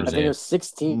 16 corners. I think it was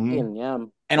 16. Yeah,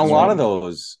 and a lot of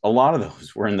those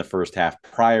were in the first half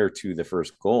prior to the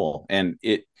first goal, and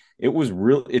it was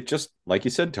real. It just, like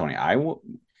you said, Tony,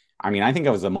 I mean, I think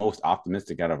I was the most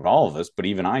optimistic out of all of us, but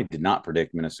even I did not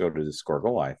predict Minnesota to score a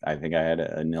goal. I think I had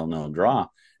a 0-0 draw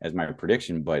as my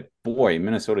prediction, but boy,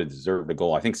 Minnesota deserved a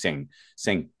goal. I think St.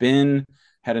 Bin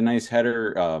had a nice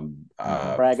header.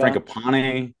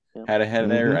 Frankopane had a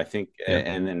header, I think,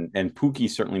 and Pookie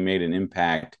certainly made an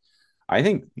impact. I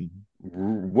think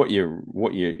what you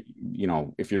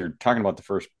if you're talking about the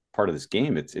first part of this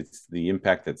game, it's the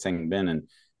impact that St. Bin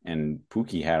and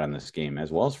Pookie had on this game,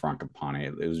 as well as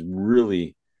Frankopane. It was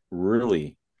really,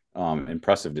 really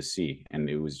impressive to see, and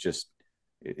it was just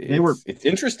it's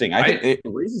interesting. I think it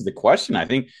raises the question. I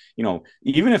think,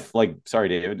 even if, like, sorry,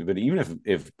 David, but even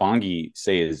if Bongi,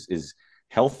 say, is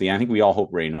healthy, I think we all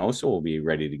hope Reynoso will be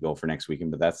ready to go for next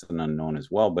weekend, but that's an unknown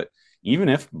as well. But even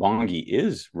if Bongi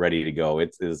is ready to go,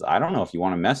 I don't know if you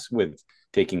want to mess with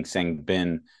taking St.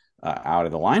 Bin out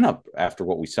of the lineup after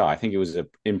what we saw. I think it was an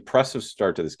impressive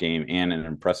start to this game and an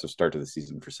impressive start to the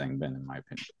season for St. Bin, in my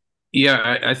opinion.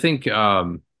 Yeah, I think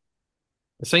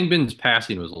St. Bin's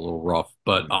passing was a little rough,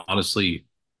 but honestly,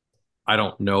 I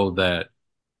don't know that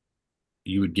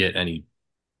you would get any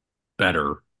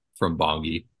better from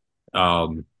Bongi.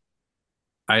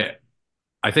 I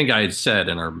think I had said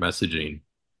in our messaging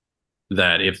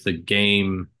that if the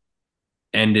game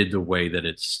ended the way that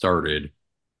it started,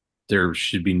 there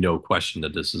should be no question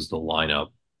that this is the lineup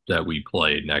that we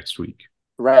play next week.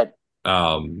 Right.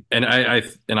 And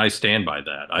I stand by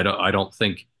that.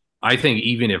 I think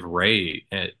even if Ray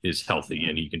is healthy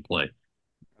and he can play,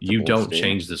 you don't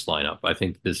change this lineup. I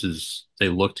think they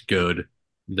looked good.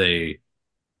 They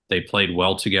played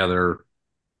well together.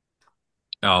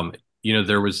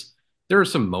 There were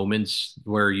some moments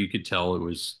where you could tell it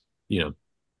was,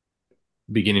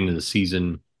 beginning of the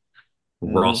season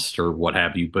rust or what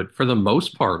have you, but for the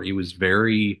most part, it was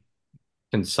very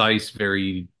concise,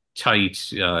 very tight.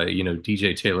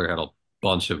 DJ Taylor had a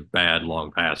bunch of bad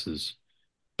long passes,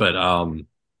 but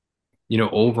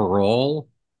overall,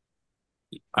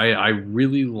 I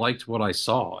really liked what I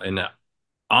saw, and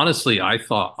honestly, I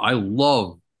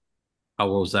love how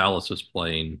Rosales was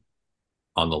playing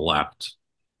on the left.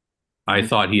 I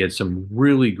thought he had some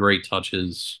really great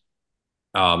touches.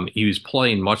 He was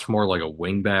playing much more like a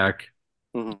wing back.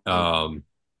 He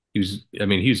was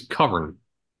covering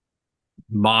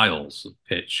miles of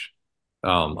pitch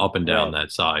up and down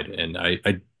that side, and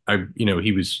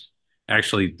he was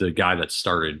actually the guy that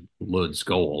started Lud's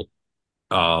goal.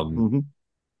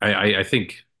 I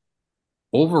think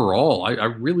overall, I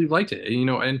really liked it,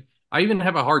 and I even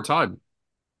have a hard time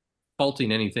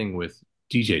faulting anything with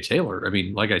DJ Taylor. I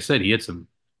mean, like I said, he had some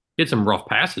rough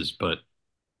passes, but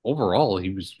overall,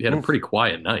 he had a pretty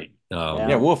quiet night.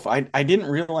 Wolf, I didn't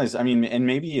realize. I mean, and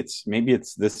maybe it's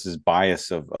this is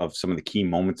bias of some of the key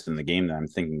moments in the game that I'm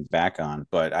thinking back on,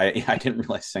 but I didn't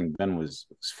realize St. Ben was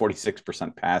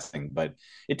 46% passing, but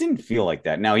it didn't feel like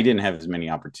that. Now, he didn't have as many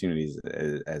opportunities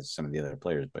as some of the other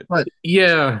players, but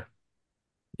yeah.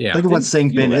 Think of what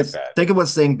St. Ben is. Think of what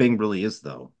St. Ben really is,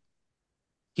 though.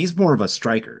 He's more of a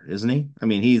striker, isn't he? I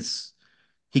mean,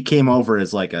 he came over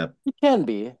as like he can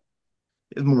be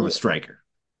more of a striker.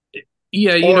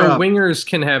 Yeah, wingers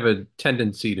can have a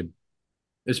tendency to,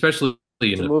 especially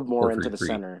in move more into the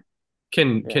center,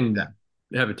 can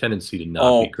have a tendency to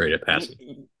not be great at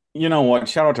passing. You know what?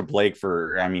 Shout out to Blake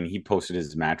he posted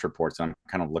his match reports. I'm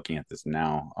kind of looking at this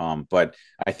now. But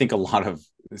I think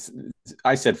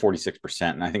I said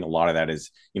 46%, and I think a lot of that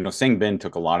is, St. Ben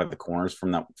took a lot of the corners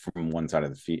from one side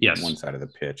of the one side of the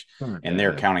pitch, and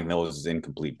they're counting those as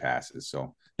incomplete passes.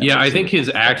 So I think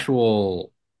his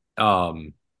actual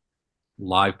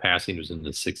live passing was in the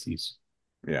 60s.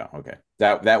 Yeah, okay.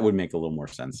 That would make a little more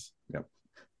sense. Yep.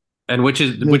 And which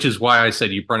is why I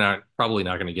said you're probably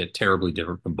not going to get terribly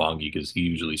different from Bongi, because he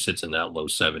usually sits in that low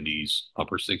 70s,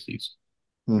 upper 60s.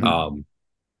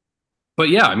 But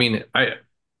yeah, I mean,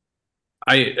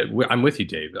 I'm with you,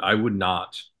 Dave. I would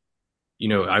not,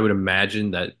 I would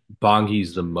imagine that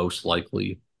Bongi's the most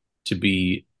likely to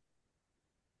be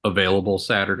available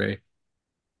Saturday.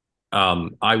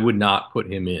 I would not put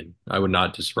him in. I would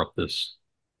not disrupt this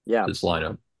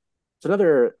lineup. It's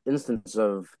another instance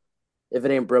of, if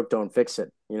it ain't broke, don't fix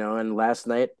it. And last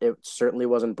night it certainly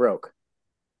wasn't broke.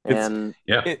 And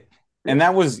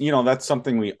that was, that's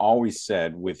something we always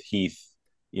said with Heath,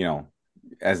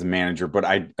 as a manager.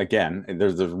 But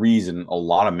there's a reason a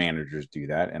lot of managers do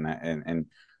that, and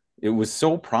it was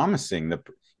so promising that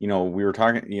we were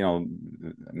talking,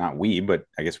 not we, but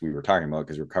I guess we were talking about,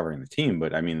 because we're covering the team.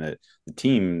 But I mean, the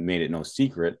team made it no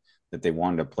secret that they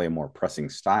wanted to play a more pressing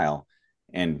style.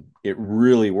 And it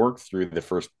really worked through the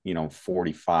first,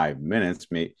 45 minutes.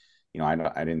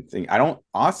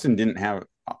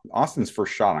 Austin's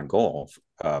first shot on goal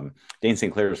Dane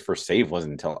St. Clair's first save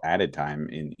wasn't until added time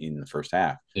in the first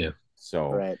half. Yeah.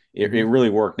 So it really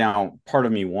worked. Now, part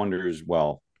of me wonders,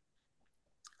 well,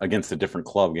 against a different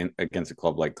club, against a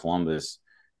club like Columbus,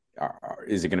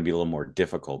 is it going to be a little more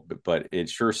difficult? But it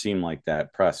sure seemed like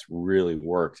that press really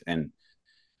worked, and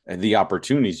the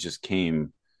opportunities just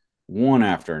came one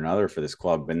after another for this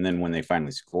club. And then when they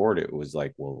finally scored, it was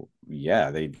like, well,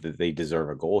 yeah, they deserve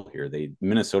a goal here.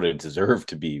 Minnesota deserved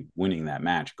to be winning that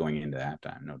match going into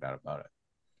halftime, no doubt about it.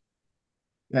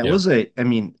 Yeah, it was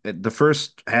the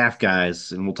first half,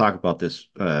 guys, and we'll talk about this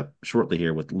shortly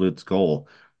here with Lud's goal.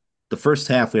 The first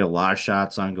half, we had a lot of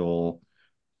shots on goal,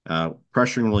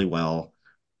 pressuring really well.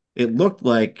 It looked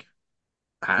like,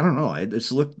 I don't know, it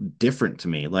just looked different to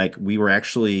me. Like we were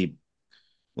actually,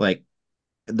 like,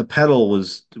 the pedal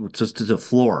was just to the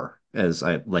floor, as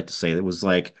I like to say. It was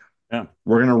like, we're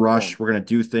going to rush, we're going to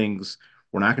do things,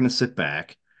 we're not going to sit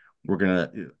back, we're going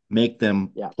to make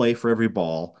them play for every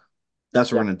ball. That's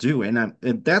what we're going to do. And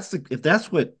if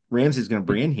that's what Ramsay's going to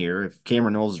bring in here, if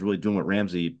Cameron Knowles is really doing what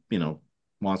Ramsay,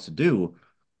 wants to do,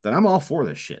 then I'm all for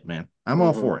this shit, man. I'm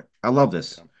all for it. I love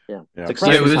this. Yeah. It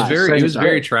was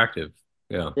very attractive.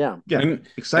 Yeah. Yeah.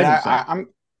 Exciting.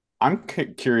 I'm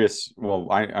curious. Well,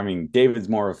 I mean, David's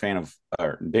more of a fan of,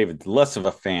 or David's less of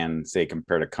a fan, say,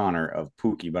 compared to Connor, of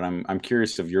Pukki, but I'm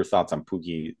curious of your thoughts on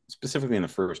Pukki, specifically in the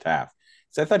first half.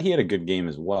 So I thought he had a good game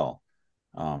as well.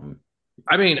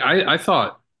 I mean, I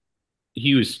thought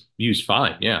he was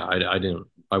fine. Yeah,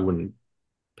 I wouldn't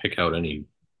pick out any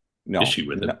issue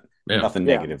with it. Nothing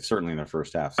negative, certainly in the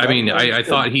first half. So I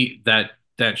thought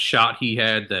that shot he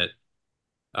had that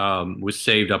was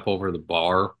saved up over the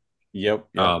bar. Yep.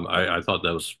 I thought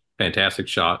that was a fantastic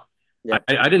shot. Yep.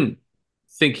 I didn't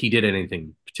think he did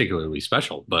anything particularly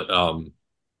special, but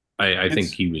I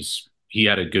think he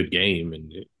had a good game,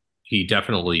 and he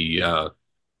definitely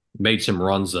made some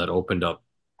runs that opened up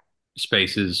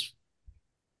spaces.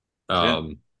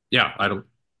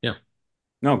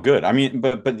 No, good. I mean,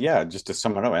 but yeah, just to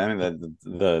sum it up, I mean,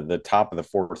 the top of the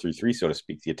 4-3-3, so to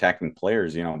speak, the attacking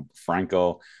players,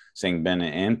 Franco, Sangbin,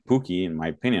 and Pukki, in my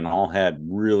opinion, all had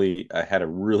a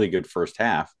really good first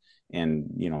half,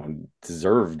 and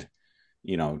deserved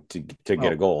to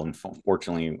get a goal. And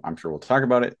fortunately, I'm sure we'll talk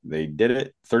about it. They did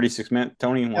it. 36 minutes.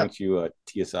 Tony, why don't you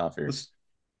tee us off here?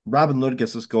 Robin Lod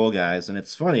gets this goal, guys, and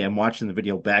it's funny. I'm watching the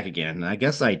video back again, and I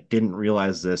guess I didn't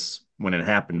realize this when it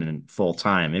happened in full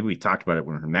time. Maybe we talked about it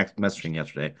when we were messaging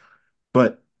yesterday.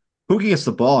 But Pukki gets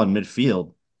the ball in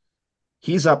midfield.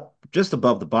 He's up just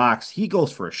above the box. He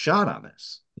goes for a shot on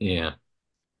this. Yeah.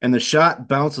 And the shot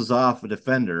bounces off a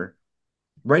defender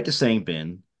right to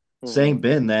Sangbin.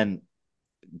 Sangbin then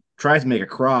tries to make a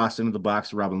cross into the box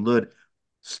to Robin Lod.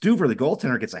 Stuver, the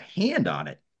goaltender, gets a hand on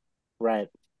it. Right.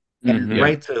 And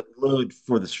right to Lod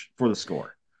for the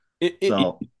score.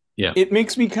 It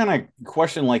makes me kind of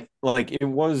question, like it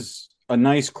was a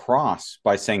nice cross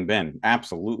by Sangbin,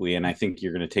 absolutely, and I think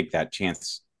you're going to take that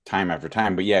chance time after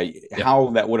time. But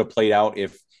how that would have played out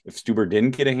if Stuber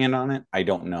didn't get a hand on it, I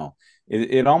don't know.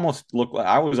 It almost looked like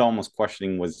I was almost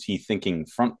questioning, was he thinking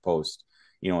front post,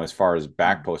 as far as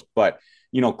back post, but.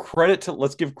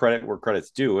 Let's give credit where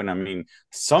credit's due. And I mean,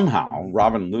 somehow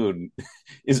Robin Lod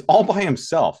is all by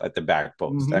himself at the back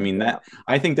post. I mean,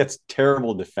 I think that's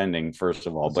terrible defending, first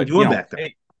of all. But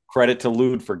credit to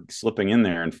Lod for slipping in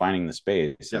there and finding the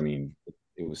space. I mean,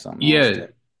 it was something. Yeah.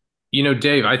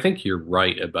 Dave, I think you're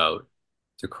right about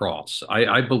the cross.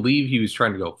 I believe he was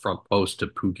trying to go front post to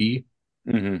Pukki.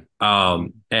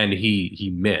 And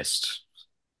he missed.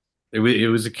 It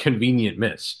was a convenient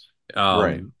miss.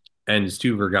 Right. And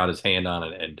Stuver got his hand on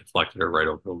it and deflected it right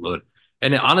over the Lod.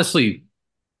 And honestly,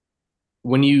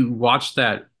 when you watch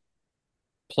that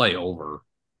play over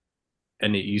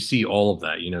and you see all of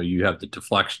that, you have the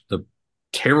deflection, the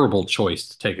terrible choice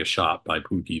to take a shot by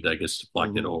Pukki that gets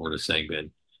deflected over to Sangbin.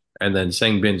 And then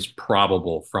Sangbin's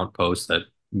probable front post that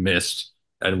missed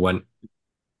and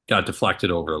got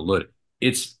deflected over to Lod.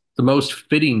 It's the most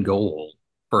fitting goal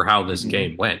for how this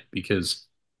game went, because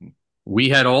we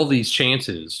had all these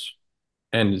chances,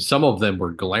 and some of them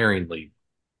were glaringly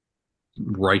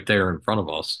right there in front of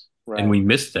us, and we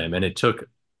missed them. And it took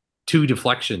two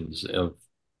deflections of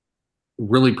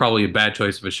really probably a bad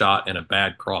choice of a shot and a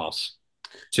bad cross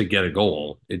to get a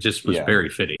goal. It just was very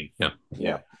fitting.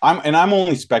 Yeah. I'm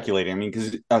only speculating. I mean,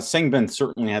 because Sangbin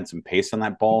certainly had some pace on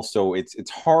that ball, so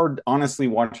it's hard, honestly,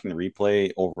 watching the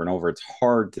replay over and over. It's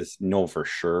hard to know for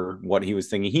sure what he was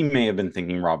thinking. He may have been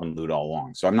thinking Robin Lod all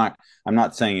along. So I'm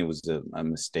not saying it was a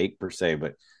mistake per se,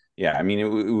 but yeah, I mean, it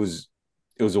was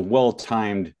a well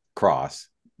timed cross.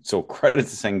 So credit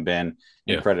to Sangbin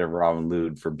and credit to Robin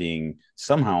Lod for being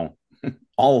somehow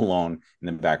all alone in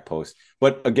the back post.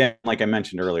 But again, like I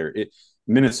mentioned earlier,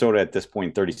 Minnesota at this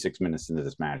point, 36 minutes into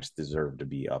this match, deserved to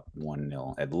be up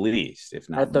 1-0 at least, if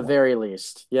not At the more. very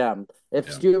least. Yeah. If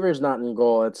Stuver's not in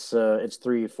goal, it's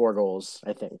 3-4 goals,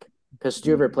 I think. Because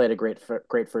Stuver played a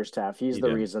great first half. He's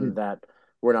the reason that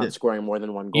we're not scoring more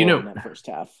than one goal in that first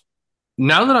half.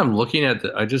 Now that I'm looking at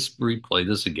I just replayed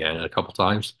this again a couple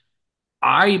times.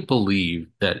 I believe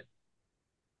that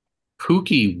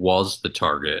Pookie was the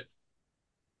target.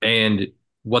 And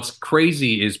what's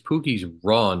crazy is Pookie's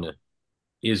run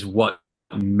is what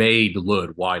made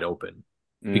Lud wide open.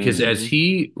 Because as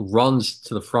he runs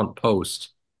to the front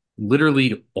post,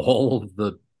 literally all of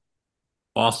the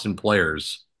Austin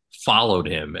players followed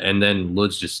him, and then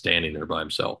Lud's just standing there by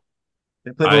himself.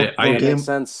 That makes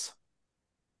sense.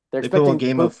 They're expecting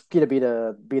Pookie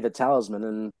to be the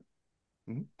talisman,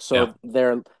 and so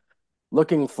they're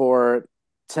looking for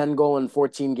 10-goal and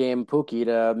 14-game Pookie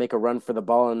to make a run for the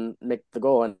ball and make the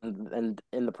goal, and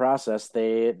in the process,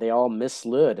 they all miss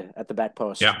Lud at the back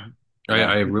post. Yeah.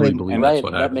 I really believe that's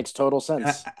what happened. That makes total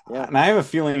sense. And I have a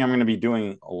feeling I'm going to be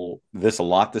doing this a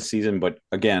lot this season. But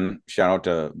again, shout out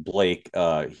to Blake.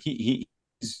 I'm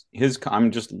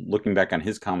just looking back on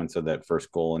his comments of that first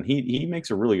goal, and he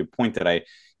makes a really good point that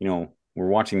we're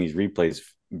watching these replays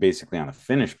basically on a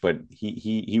finish, but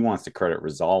he wants to credit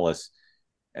Rosales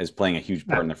as playing a huge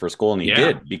part in the first goal, and he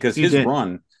did, because his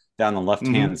run down the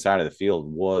left-hand side of the field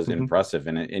was impressive,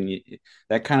 and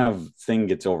that kind of thing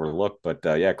gets overlooked. But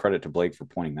credit to Blake for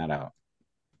pointing that out.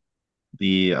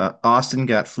 The Austin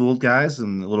got fooled, guys,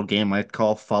 in the little game I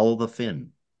call follow the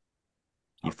fin.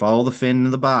 You follow the fin in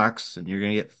the box, and you're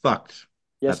gonna get fucked.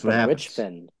 Yes, that's what happens. Which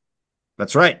fin?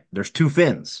 That's right. There's two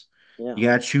fins. Yeah. You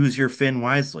gotta choose your fin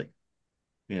wisely.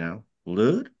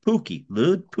 Lud, Pookie,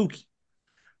 Lud, Pookie.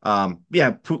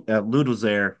 Lud was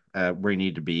there where he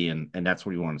needed to be, and that's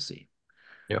what you want to see.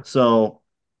 Yeah. So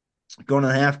going to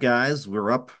the half, guys,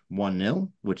 we're up 1-0,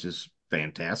 which is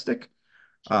fantastic.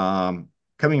 Coming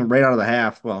right out of the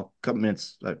half, well, a couple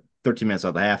minutes, 13 minutes out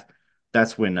of the half,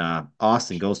 that's when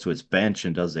Austin goes to his bench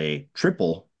and does a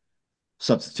triple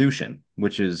substitution,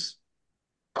 which is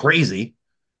crazy,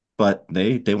 but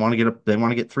they want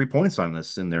to get 3 points on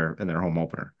this in their home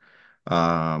opener.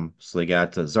 So they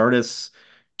got Zardes,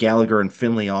 Gallagher, and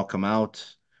Finley all come out,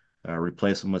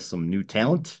 replace them with some new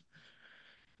talent,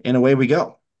 and away we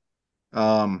go.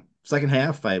 Second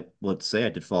half, I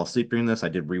did fall asleep during this. I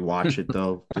did rewatch it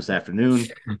though this afternoon.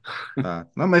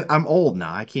 I'm old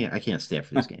now. I can't stay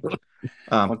for these games.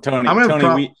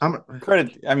 Tony,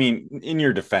 credit. I mean, in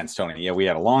your defense, Tony, we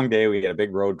had a long day. We had a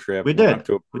big road trip. We did.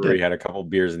 We had a couple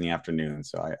beers in the afternoon,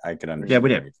 so I could understand. Yeah, we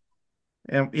did.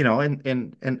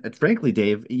 And frankly,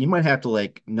 Dave, you might have to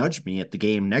nudge me at the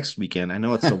game next weekend. I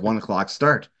know it's a 1:00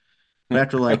 start, but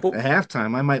after a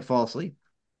halftime, I might fall asleep.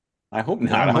 I hope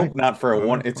not. I hope not for a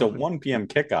one. It's a 1 p.m.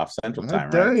 kickoff Central Time,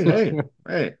 right?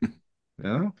 Hey.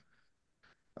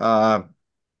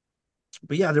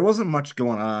 But yeah, there wasn't much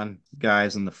going on,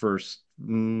 guys, in the first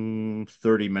 30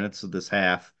 minutes of this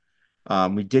half.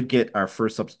 We did get our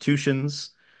first substitutions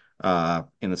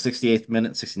in the 68th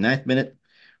minute, 69th minute.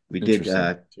 We did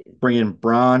bring in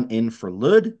Braun in for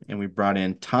Lud, and we brought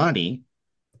in Tani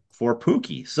for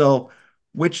Pookie. So,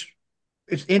 which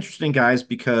it's interesting, guys,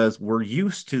 because we're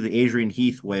used to the Adrian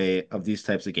Heath way of these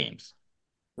types of games.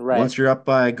 Right. Once you're up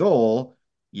by a goal,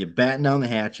 you batten down the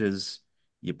hatches,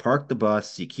 you park the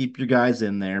bus, you keep your guys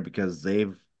in there because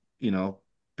they've,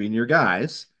 been your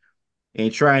guys, and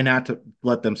you try not to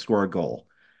let them score a goal.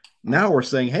 Now we're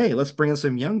saying, hey, let's bring in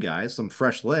some young guys, some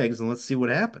fresh legs, and let's see what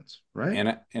happens, right? And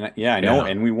I know,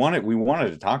 and we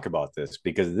wanted to talk about this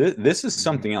because this is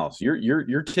something else.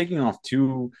 You're taking off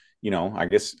two, I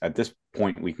guess at this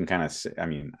point we can kind of say, I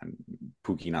mean,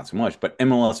 Pookie not so much, but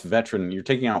MLS veteran. You're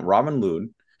taking out Robin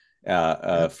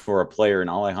Lod for a player in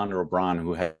Alejandro Braun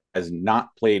who has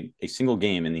not played a single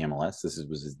game in the MLS. This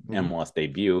was his MLS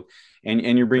debut,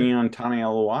 and you're bringing on Tane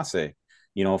Aloase.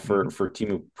 For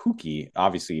Teemu Pukki,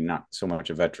 obviously not so much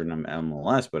a veteran of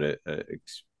MLS, but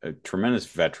a tremendous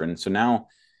veteran. So now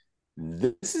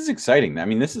this is exciting. I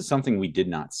mean, this is something we did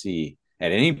not see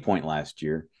at any point last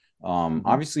year.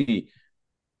 Obviously,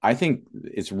 I think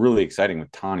it's really exciting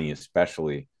with Tani,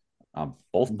 especially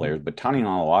both players. But Tani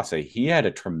Aloase, he had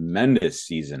a tremendous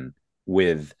season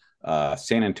with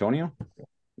San Antonio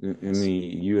in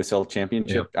the USL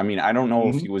Championship. Yeah. I mean, I don't know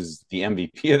if he was the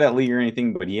MVP of that league or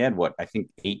anything, but he had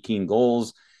 18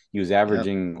 goals. He was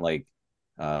averaging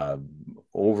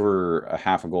over a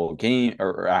half a goal a game,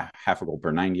 or a half a goal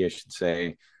per 90, I should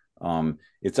say.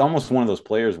 It's almost one of those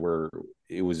players where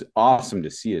it was awesome to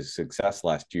see his success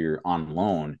last year on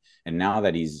loan, and now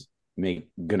that he's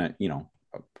gonna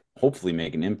hopefully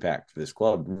make an impact for this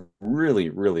club. Really,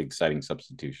 really exciting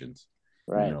substitutions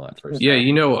in the Right. middle of that first Yeah,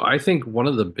 half. I think one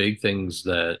of the big things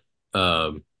that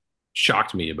um,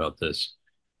 shocked me about this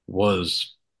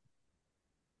was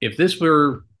if this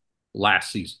were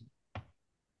last season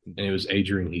and it was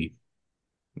Adrian Heath,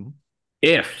 Mhm.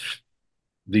 if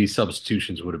these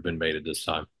substitutions would have been made at this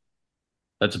time,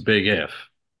 that's a big if.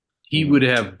 He would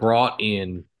have brought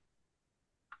in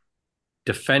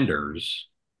defenders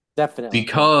Definitely.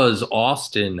 because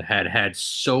Austin had had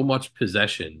so much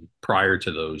possession prior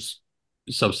to those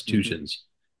substitutions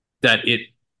that it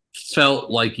felt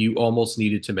like you almost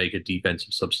needed to make a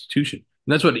defensive substitution.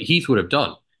 And that's what Heath would have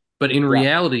done. But in Yeah.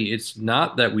 reality, it's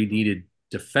not that we needed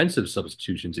defensive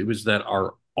substitutions. It was that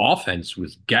our offense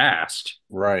was gassed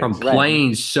Right. from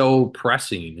playing so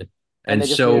pressing And and they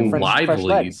just so needed fresh lively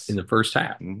legs. in the first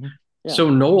half. Mhm. Yeah. So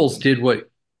Knowles did what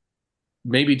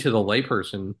maybe to the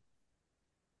layperson,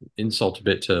 insult a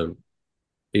bit to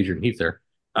Adrian Heath there,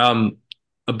 um,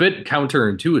 a bit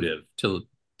counterintuitive to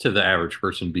the average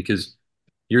person because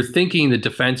you're thinking the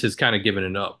defense is kind of giving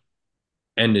it up.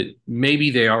 And maybe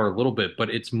they are a little bit, but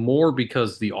it's more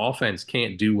because the offense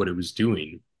can't do what it was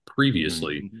doing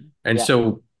previously. Mhm. And Yeah.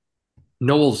 so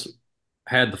Knowles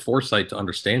had the foresight to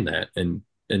understand that and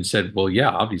said, well, yeah,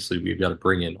 obviously we've got to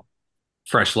bring in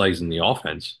fresh legs in the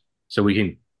offense so we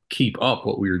can keep up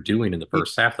what we were doing in the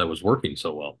first half that was working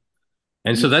so well.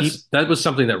 And You so keep that was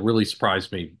something that really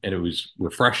surprised me, and it was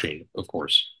refreshing, of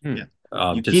course, yeah.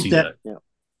 You to keep see that, that.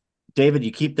 David.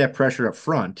 You keep that pressure up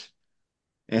front.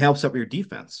 It helps up your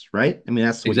defense, right? I mean,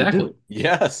 that's what you Exactly. do.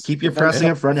 Yes. Keep your Defense pressing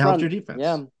up up front. It helps your front.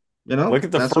 Yeah. defense. You know, Look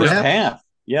at the that's what first happens. half.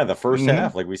 Yeah, the 1st Mhm.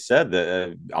 half, like we said,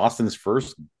 the Austin's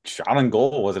first shot on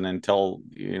goal wasn't until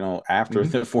after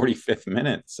Mhm. the 45th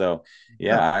minute. So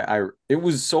yeah, Yeah. I it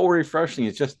was so refreshing.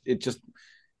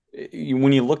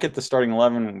 When you look at the starting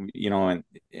 11,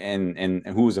 and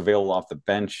who was available off the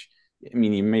bench. I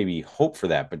mean, you maybe hope for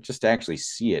that, but just to actually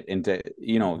see it and to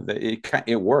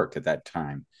it worked at that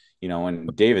time.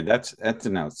 And David, that's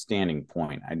an outstanding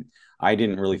point. I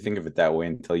didn't really think of it that way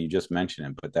until you just mentioned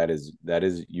it, but that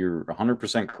is you're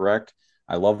 100% correct.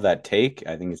 I love that take.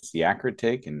 I think it's the accurate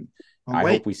take, and But I hope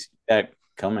wait, we see that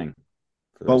coming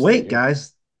for the but rest of the wait, year.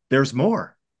 guys, there's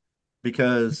more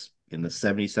because in the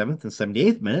 77th and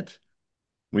 78th minute,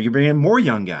 we can bring in more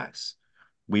young guys.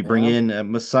 We bring Yeah. in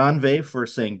Masanve for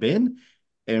Sangbin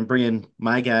and bring in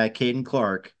my guy, Caden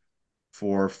Clark,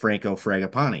 for Franco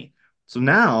Fragapani. So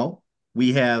now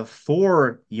we have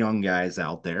four young guys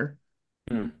out there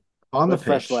Hmm. on the With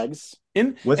fresh pitch legs.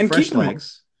 with And keep fresh in mind,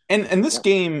 legs. and this Yep.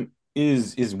 game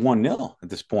is 1-0 at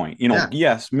this point. Yeah.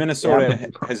 Yes, Minnesota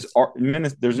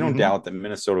there's no Mhm. doubt that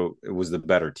Minnesota was the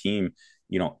better team,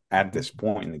 at this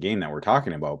point in the game that we're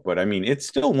talking about. But I mean, it's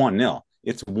still 1-0.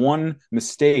 It's one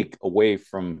mistake away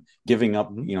from giving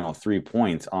up, Mhm. 3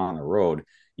 points on the road.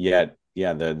 Yet,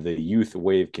 yeah, the youth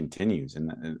wave continues,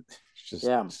 and it's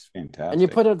Yeah. just And you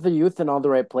fantastic. put the youth in all the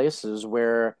right places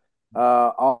where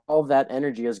all that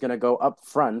energy is going to go up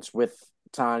front with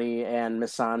Tani and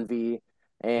Misanvi,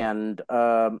 and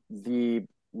the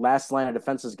last line of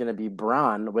defense is going to be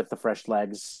Braun with the fresh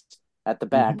legs at the Mhm.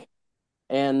 back.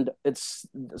 And it's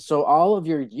so all of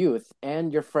your youth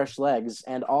and your fresh legs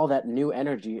and all that new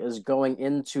energy is going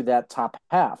into that top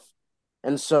half.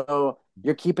 And so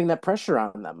you're keeping that pressure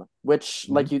on them, which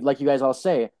Mhm. like you guys all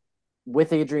say,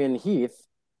 with Adrian Heath,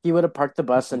 he would have parked the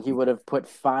bus and he would have put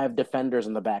five defenders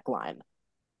in the back line,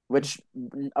 which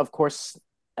of course,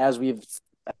 as we've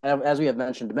as we have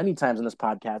mentioned many times in this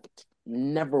podcast,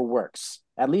 never works.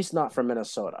 At least not for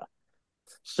Minnesota.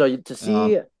 So to Um,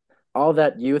 see all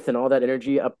that youth and all that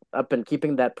energy up and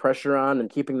keeping that pressure on and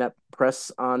keeping that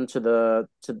press on to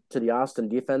the Austin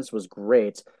defense was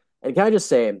great. And can I just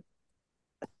say,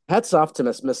 hats off to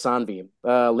Miss Sanvi,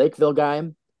 Lakeville guy,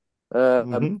 uh,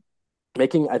 mhm.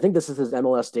 making. I think this is his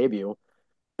MLS debut,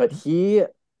 but he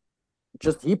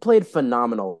played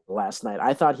phenomenal last night.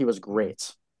 I thought he was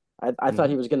great. I thought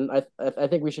he Mhm. was gonna. I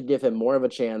think we should give him more of a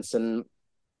chance and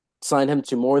sign him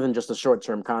to more than just a short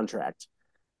term contract.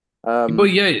 But Um,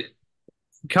 yeah,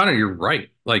 Connor, you're right.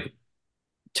 Like,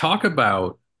 talk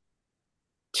about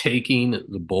taking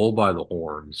the bull by the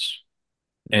horns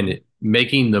and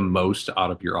making the most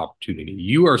out of your opportunity.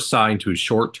 You are signed to a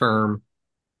short term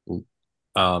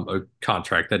a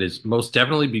contract that is most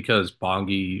definitely because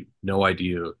Bongi, no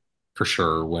idea for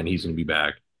sure when he's going to be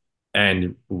back,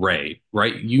 and Ray,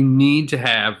 right? You need to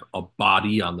have a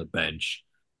body on the bench.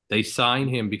 They sign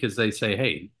him because they say,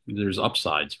 hey, there's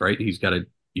upsides, right? He's got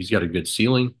a good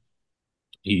ceiling.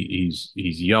 He's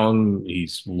young,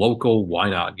 he's local. Why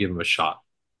not give him a shot?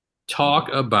 Talk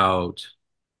about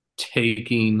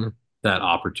taking that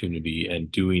opportunity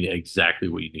and doing exactly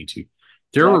what you need to.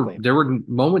 Exactly. There were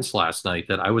moments last night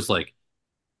that I was like,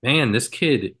 man, this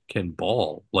kid can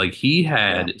ball. Like he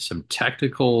Yeah. had some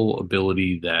technical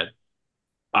ability that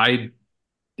I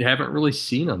haven't really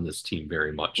seen on this team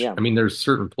very much. Yeah. I mean, there's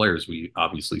certain players we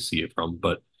obviously see it from,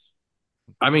 but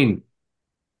I mean,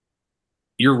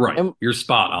 you're right. And You're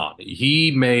spot on.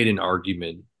 He made an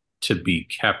argument to be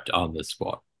kept on the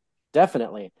squad.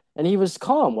 definitely. And he was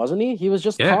calm, wasn't he? He was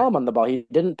just Yeah. calm on the ball. He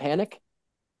didn't panic.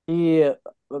 He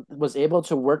was able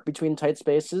to work between tight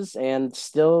spaces and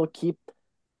still keep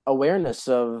awareness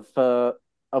of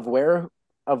where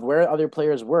of where other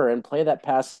players were and play that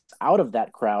pass out of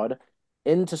that crowd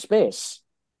into space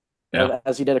Yeah.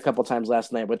 as he did a couple times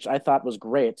last night, which I thought was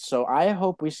great. So I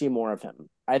hope we see more of him.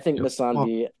 I think Yep. Well,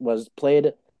 Misanvi was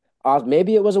played off.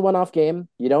 Maybe it was a one-off game.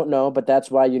 You don't know, but that's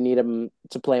why you need him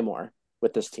to play more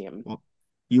with this team. well,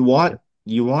 you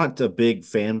want a big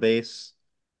fan base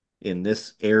in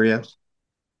this area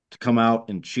to come out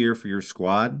and cheer for your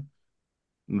squad.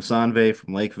 Musanve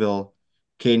from Lakeville,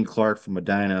 Caden Clark from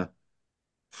Medina,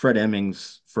 Fred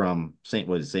Emmings from St.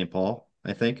 Paul,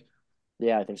 I think.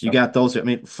 Yeah, I think You so. got those. I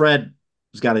mean, Fred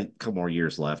has got a couple more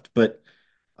years left, but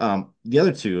the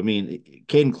other two, I mean,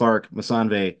 Caden Clark,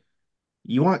 Musanve,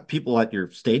 you want people at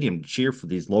your stadium to cheer for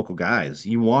these local guys.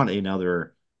 You want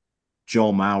another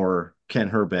Joe Mauer, Ken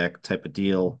Herbeck type of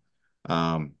deal.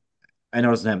 Um, I know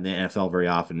it doesn't happen in the NFL very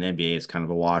often. The NBA is kind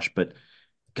of a wash, but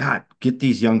God, get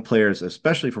these young players,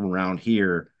 especially from around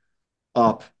here,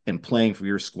 up and playing for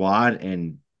your squad,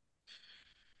 and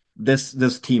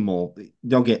this team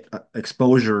they'll get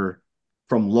exposure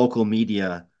from local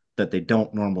media that they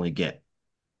don't normally get.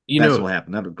 You That's know, what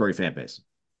happened. That's a great fan base.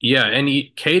 yeah, and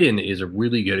Caden is a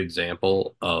really good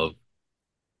example of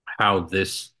how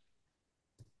this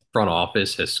front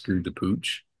office has screwed the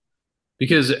pooch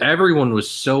because everyone was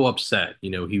so upset.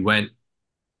 He went,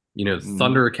 Mm-hmm.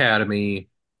 Thunder Academy,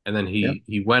 and then Yep.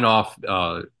 he went off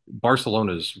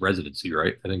Barcelona's residency,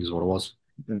 right? I think is what it was.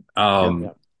 Yep. Yeah.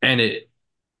 And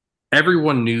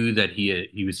everyone knew that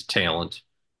he was a talent,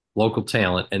 local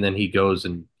talent, and then he goes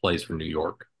and plays for New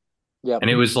York. Yep.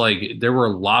 And it was like there were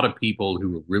a lot of people who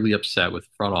were really upset with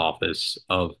the front office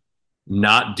of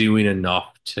not doing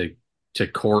enough to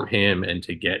court him and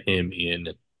to get him in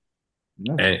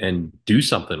Yeah. and do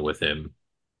something with him.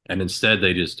 And instead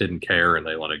they just didn't care and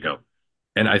they let it go.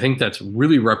 And I think that's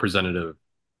really representative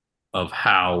of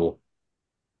how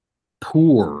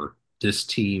poor this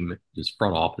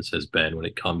front office has been when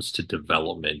it comes to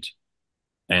development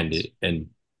and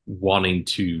wanting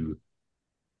to,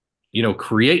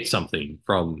 create something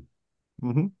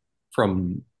Mm-hmm.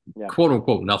 from Yeah. quote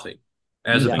unquote nothing,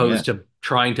 as Yeah. Nothing. Yeah. opposed to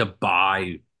trying to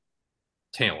buy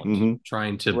talent, Mm-hmm.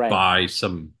 trying to Right. buy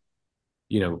some,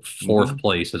 Mm-hmm. fourth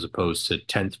place as opposed to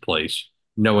 10th place,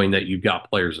 knowing that you've got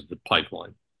players in the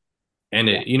pipeline. And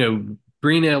Yeah.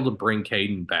 being able to bring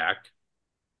Caden back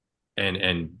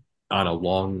and on a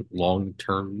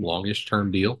longish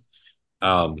term deal,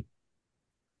 um,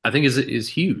 I think is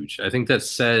huge. I think that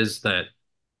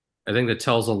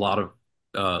tells a lot of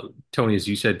Tony, as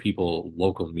you said, people,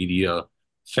 local media,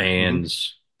 Mm-hmm.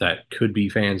 fans that could be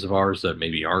fans of ours that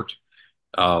maybe aren't,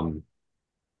 um,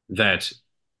 that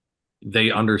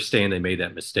they understand they made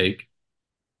that mistake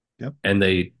Yep. and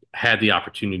they had the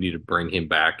opportunity to bring him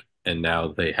back, and now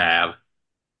they have.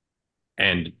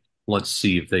 And let's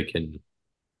see if they can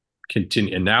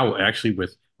continue. And now, actually,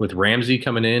 with Ramsey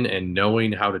coming in and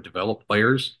knowing how to develop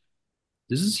players,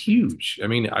 this is huge. I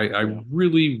mean, I Yeah.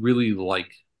 really, really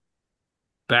like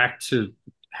back to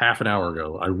half an hour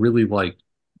ago. I really like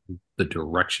the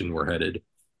direction we're headed.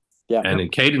 Yeah. And then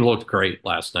Caden looked great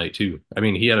last night too. I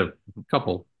mean, he had a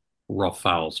couple rough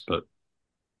fouls, but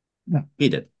Yeah. He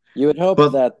did. You would hope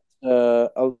But that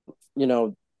you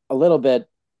know a little bit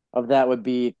of that would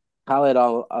be Khalid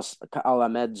Al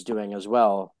Ahmed's doing as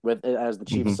well with as the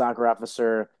chief mm-hmm. soccer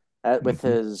officer with Mm-hmm.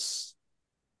 his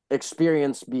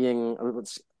experience being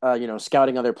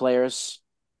scouting other players,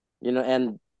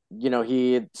 and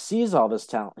he sees all this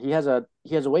talent. He has a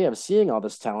way of seeing all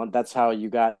this talent. That's how you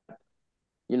got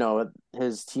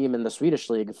his team in the Swedish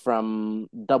league from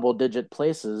double digit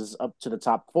places up to the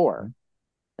top four.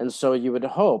 And so you would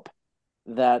hope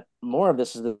that more of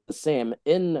this is the same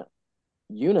in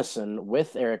unison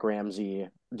with Eric Ramsay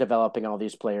developing all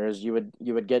these players. You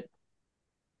would get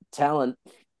talent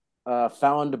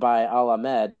found by Al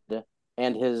Ahmed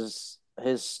and his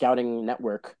scouting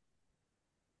network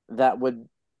that would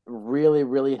really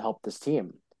really help this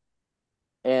team.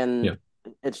 yeah, And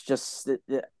it's just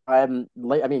I'm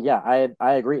like I mean yeah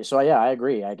I agree. So yeah, I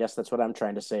agree. I guess that's what I'm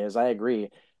trying to say is I agree.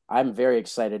 I'm very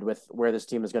excited with where this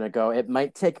team is going to go. It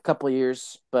might take a couple of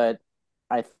years, but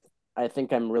I I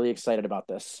think I'm really excited about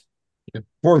this.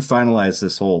 Before we finalize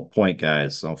this whole point,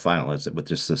 guys, I'll finalize it with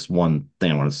just this one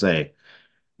thing I want to say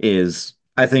is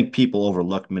I think people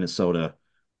overlook Minnesota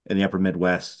in the upper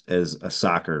Midwest as a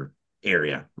soccer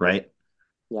area, right?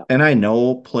 Yeah. And I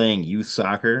know playing youth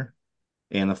soccer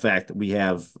and the fact that we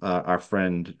have our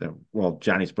friend, well,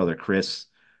 Johnny's brother Chris,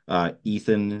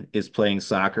 Ethan is playing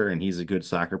soccer and he's a good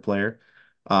soccer player.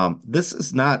 This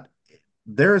is not.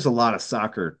 There is a lot of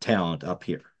soccer talent up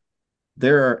here.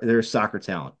 There's soccer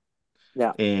talent,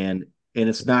 Yeah. and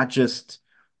it's not just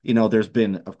there's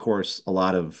been of course a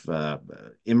lot of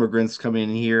immigrants coming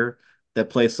in here that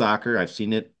play soccer. I've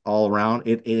seen it all around.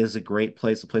 It is a great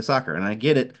place to play soccer, and I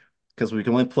get it because we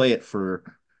can only play it for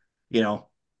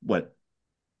what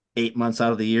 8 months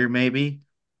out of the year maybe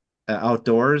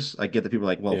outdoors. I get that people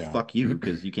are like, well, Yeah. fuck you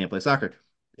because you can't play soccer.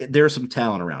 There's some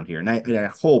talent around here, and I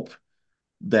hope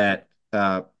that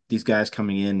these guys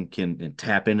coming in can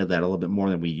tap into that a little bit more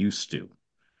than we used to.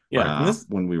 Yeah, and this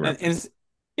when we were and it's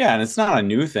yeah, and it's not a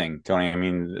new thing, Tony. I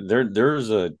mean, there's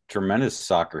a tremendous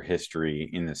soccer history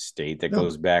in the state that No.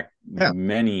 goes back Yeah.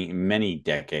 many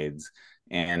decades.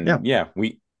 Yeah.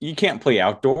 And you can't play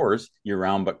outdoors year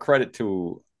round, but credit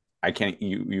to I can't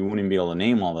you wouldn't be able to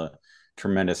name all the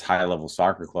tremendous high level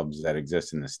soccer clubs that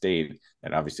exist in the state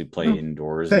that obviously play No.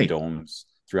 indoors Hey. and domes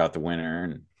throughout the winter.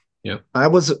 And Yep. I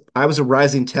was a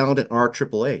rising talent at R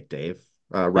AAA, Dave.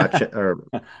 Or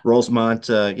Rosemont.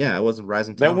 Yeah, I was a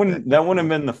rising that talent back wouldn't then. have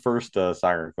been the first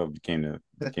soccer club that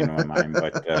came to my mind,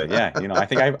 but yeah, I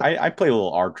think I play a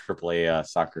little RAAA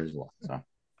soccer as well.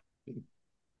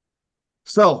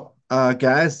 So,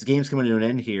 guys, the game's coming to an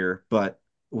end here, but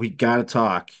we got to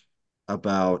talk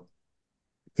about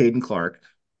Caden Clark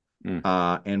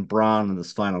Mm. and Braun in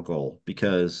this final goal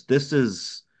because this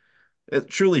is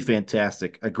truly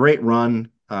fantastic. A great run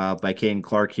by Caden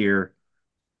Clark here.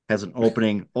 Has an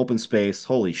open space.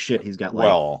 Holy shit, he's got like,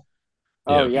 Well,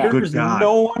 Oh Yeah. yeah. good there's God.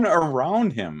 no one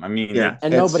around him. I mean, Yeah,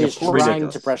 And it's nobody's trying to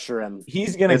ridiculous. pressure him.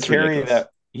 he's gonna It's carry ridiculous. that.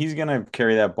 He's gonna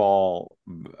carry that ball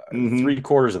Mm-hmm.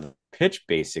 3/4 of the pitch,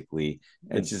 basically.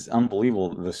 It's just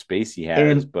unbelievable the space he has.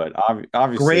 And But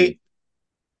obviously, great,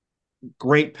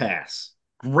 great pass.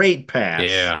 Great pass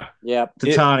Yeah. Yep. to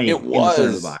it Tani in the center of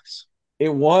the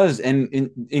was box. and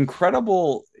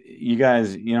incredible. You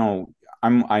guys,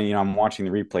 I'm watching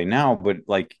the replay now, but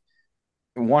like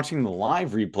watching the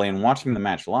live replay and watching the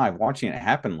match live, watching it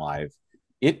happen live,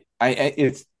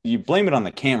 it's you blame it on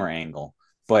the camera angle,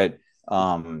 but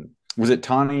was it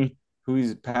Tani who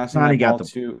he's passing Tani that got ball the.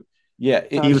 to? Yeah,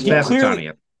 He was Yeah. passing clearly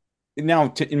Tani.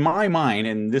 now in my mind,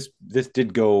 and this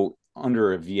did go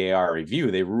under a VAR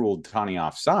review. They ruled Tani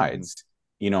offsides,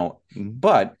 Mm-hmm.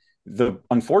 but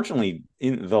unfortunately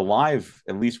in the live,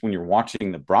 at least when you're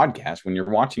watching the broadcast, when you're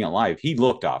watching it live, he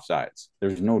looked offsides.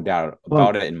 There's no doubt Well,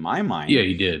 about it in my mind Yeah,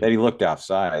 he did. that he looked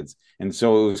offsides. And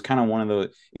so it was kind of one of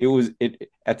the it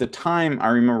at the time I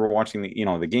remember watching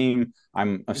the game.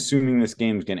 I'm assuming this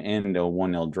game's going to end a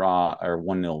 1-0 draw or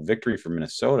 1-0 victory for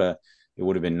Minnesota. It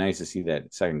would have been nice to see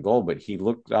that second goal, but he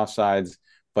looked offsides.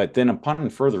 But then upon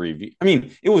further review, I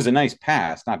mean, it was a nice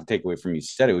pass, not to take away from you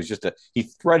said it was just he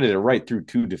threaded it right through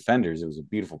two defenders. It was a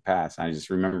beautiful pass. I just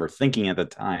remember thinking at the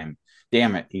time,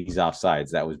 damn it, he's offsides.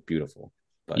 That was beautiful.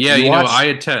 But Yeah, You watch. I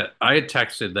had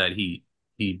texted that he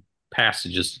passed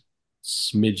it just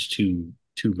smidge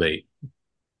too late,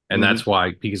 and Mhm. that's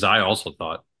why because I also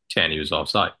thought Tanny was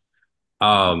offside.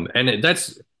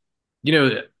 That's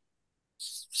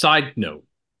side note.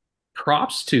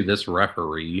 Props to this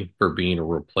referee for being a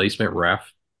replacement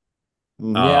ref.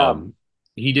 Mhm. Yeah.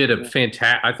 He did a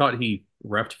fantastic. I thought he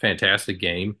refed a fantastic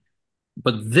game,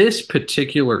 but this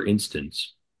particular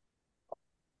instance,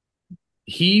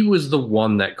 he was the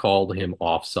one that called him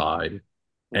offside,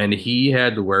 and he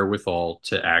had the wherewithal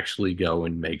to actually go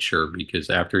and make sure because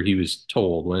after he was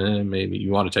told, well, maybe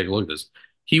you want to take a look at this,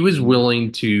 he was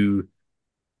willing to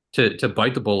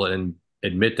bite the bullet and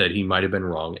admit that he might have been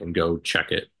wrong and go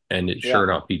check it. And Yeah. sure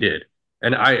enough, he did.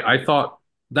 And I thought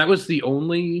that was the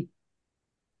only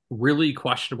really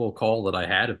questionable call that I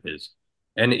had of his.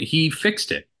 And he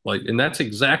fixed it. Like, and that's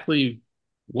exactly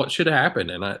what should have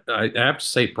happened. And I have to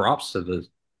say props to the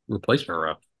replacement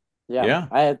ref. Yeah. yeah,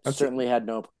 I had that's certainly had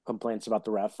no complaints about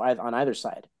the ref on either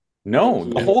side. no,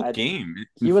 the whole I, game.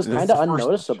 he was That's kind of the first.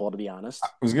 unnoticeable, to be honest. I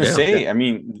was going to Yeah. say, I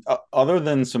mean, other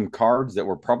than some cards that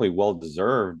were probably well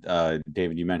deserved,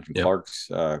 David, you mentioned Yep. Clark's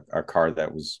a card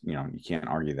that was, you can't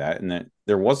argue that, and that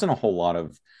there wasn't a whole lot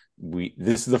of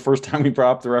This is the first time we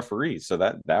brought up the referee, so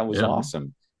that was Yeah.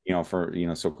 awesome, for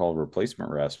so-called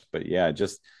replacement refs. But yeah,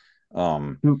 just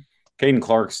Who Caden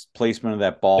Clark's placement of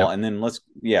that ball, Yep. and then let's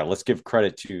give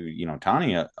credit to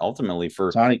Tani ultimately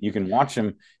for Tani, you can watch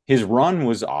him. His run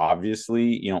was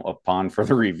obviously upon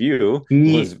further review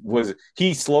he was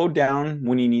he slowed down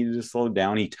when he needed to slow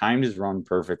down. He timed his run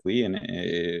perfectly, and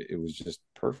it was just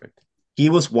perfect. he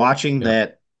was watching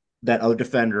Yeah. that other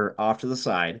defender off to the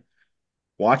side,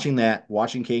 watching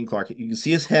Caden Clark. You can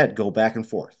see his head go back and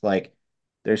forth. Like,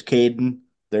 there's Caden,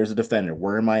 there's a defender.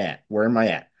 Where am I at? Where am I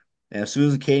at? And as soon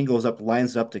as Caden goes up,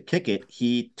 lines up to kick it,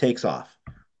 he takes off.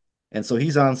 And so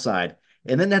he's onside.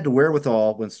 And then had the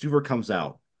wherewithal when Stuver comes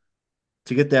out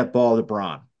to get that ball to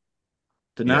Braun,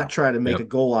 to not Yeah. try to make Yep. a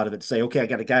goal out of it. Say, okay, I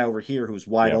got a guy over here who's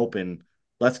wide Yeah. open.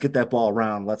 Let's get that ball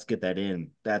around. Let's get that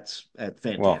in. That's Well,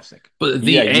 fantastic. But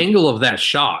the yeah, angle of that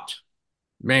shot,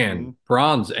 man, Mhm.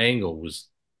 Braun's angle was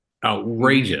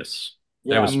outrageous.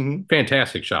 That Yeah. was Mhm.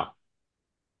 fantastic shot.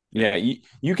 Yeah,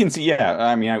 you can see. Yeah,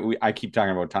 I mean, I keep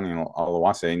talking about Tani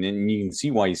Alawase, and then you can see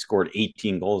why he scored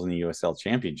 18 goals in the USL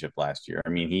Championship last year. I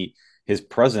mean, his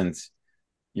presence.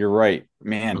 You're right,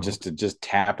 man. Mhm. Just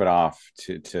tap it off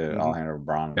to Mhm. Alejandro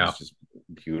Brown Yeah. was just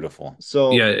beautiful.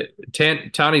 So, Yeah,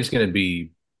 Tani's going to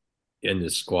be in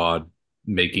this squad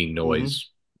making mhm. noise.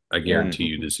 I Yeah, guarantee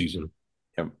you this season.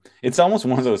 yeah. It's almost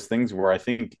one of those things where I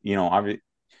think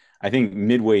I think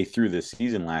midway through the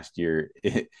season last year,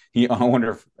 I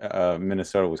wonder if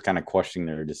Minnesota was kind of questioning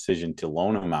their decision to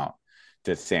loan him out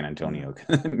to San Antonio.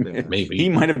 He Maybe.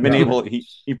 might have been Yeah. able. He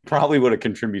probably would have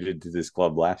contributed to this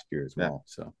club last year as Yeah. well.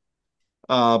 So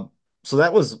Uh, so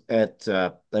that was at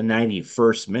the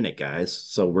 91st minute, guys.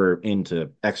 So we're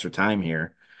into extra time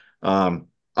here.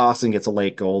 Austin gets a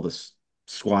late goal to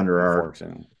squander our,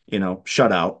 unfortunately,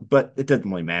 shutout, but it didn't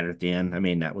really matter at the end. I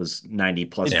mean, that was 90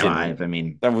 plus it Yeah. didn't. five. I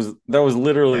mean, That was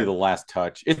literally yeah, the last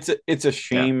touch. It's a yeah.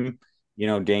 shame,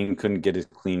 Dane couldn't get his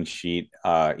clean sheet.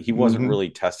 He wasn't Hmm. really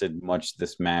tested much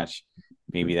this match.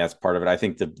 Maybe that's part of it. I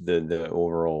think the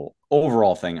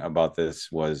overall thing about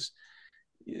this was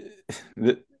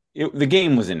the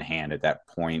game was in hand at that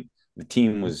point. The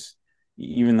team was,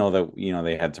 even though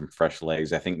they had some fresh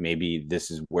legs. I think maybe this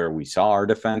is where we saw our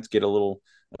defense get a little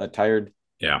tired,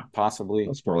 Yeah. possibly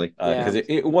That's poorly. because Yeah.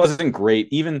 it wasn't great.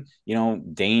 Even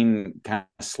Dane kind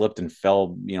of slipped and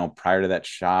fell prior to that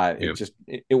shot. Yep.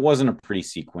 It wasn't a pretty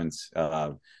sequence.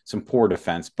 Some poor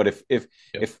defense. But if Yep.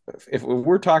 if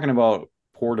we're talking about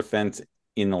poor defense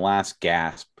in the last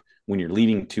gasp when you're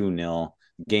leading 2-0,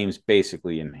 game's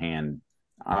basically in hand,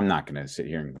 I'm not going to sit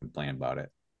here and complain about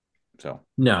it. So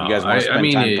No, if you guys want to I spend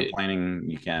mean, time complaining,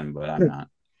 you can, but I'm not.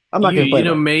 I'm not going to play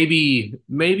about it.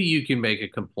 maybe you can make a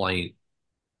complaint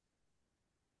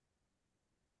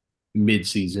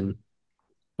mid-season,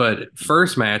 but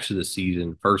first match of the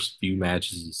season, first few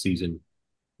matches of the season,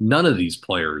 none of these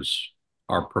players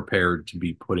are prepared to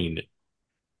be putting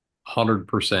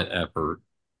 100% effort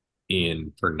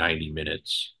in for 90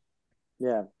 minutes.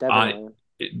 Yeah, I definitely.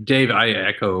 Dave, I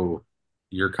echo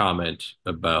your comment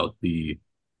about the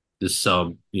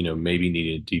sub, maybe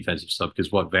needing a defensive sub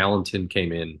because what Valentin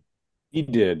came in, He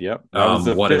did. Yep, that was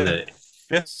the what in the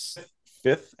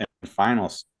fifth and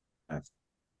final.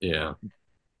 yeah.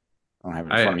 I don't have it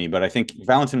in front of me, but I think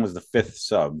Valentin was the fifth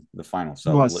sub, the final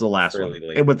sub. What's the last fairly one?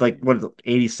 late. It was like, what,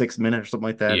 86 minutes or something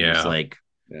like that. It was Yeah. like,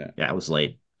 Yeah. it was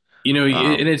late. And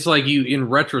it's like in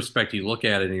retrospect, you look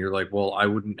at it and you're like, well, I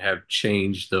wouldn't have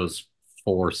changed those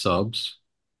four subs.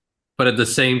 But at the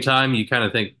same time, you kind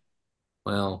of think,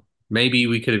 well, maybe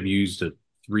we could have used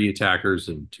three attackers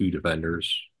and two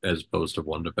defenders as opposed to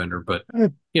one defender. But,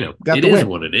 Got it the is win.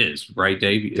 what it is, right,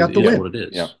 Dave? Got It the is win. what it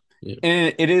is. Yeah. Yeah.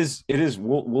 And it is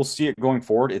we'll see it going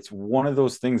forward. It's one of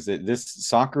those things that this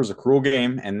soccer is a cruel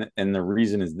game, and the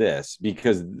reason is this,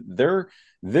 because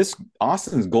this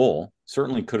Austin's goal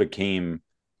certainly could have came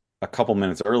a couple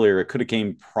minutes earlier. It could have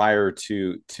came prior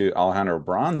to Alejandro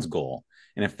Braun's goal.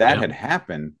 And if that Yeah. had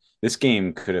happened, this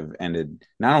game could have ended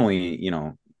not only,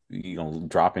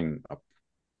 dropping a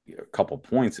couple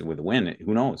points with a win.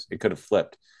 Who knows? It could have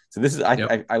flipped. So this is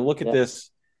Yep. I look at Yep.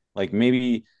 this like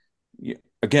maybe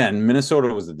again, Minnesota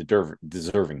was a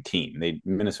deserving team.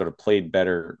 Minnesota played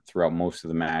better throughout most of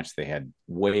the match. They had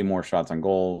way more shots on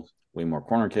goal, way more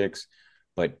corner kicks,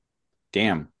 but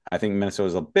damn, I think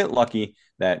Minnesota's a bit lucky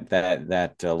that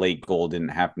late goal didn't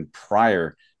happen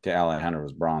prior to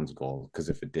Alejandro's bronze goal, because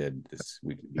if it did,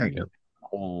 we could be Yep. a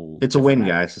whole It's a win,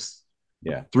 different guys. It's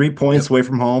yeah. 3 points Yep. away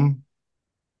from home.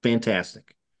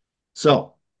 Fantastic.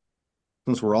 So,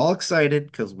 since we're all excited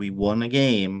because we won a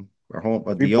game, our home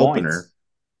 3 the opener,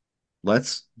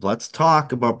 points. let's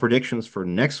talk about predictions for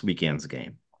next weekend's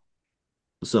game.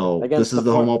 So this Against is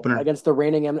the home opener. against the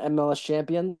reigning MLS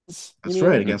champions. That's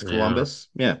right, against Yeah. Columbus.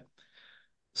 Yeah.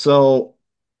 So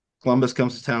Columbus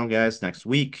comes to town, guys, next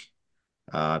week.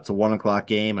 It's a 1 o'clock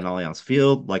game in Allianz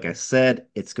Field. Like I said,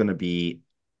 it's going to be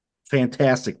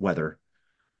fantastic weather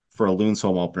for a Loons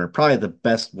Home Opener. Probably the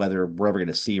best weather we're ever going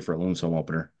to see for a Loons Home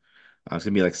Opener. It's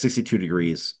going to be like 62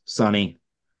 degrees, sunny,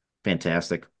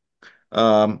 fantastic.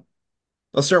 Um,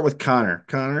 let's start with Connor.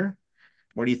 Connor,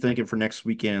 what are you thinking for next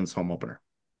weekend's home opener?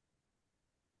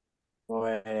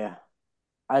 Boy,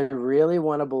 I really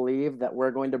want to believe that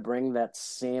we're going to bring that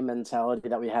same mentality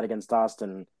that we had against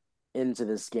Austin into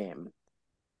this game.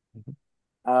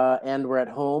 And we're at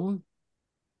home.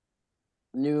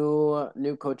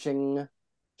 New coaching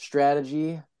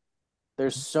strategy.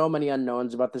 There's so many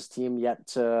unknowns about this team yet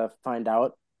to find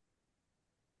out.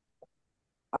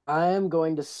 I'm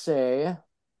going to say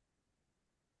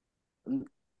I'm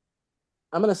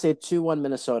going to say 2-1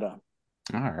 Minnesota.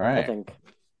 All I right. think.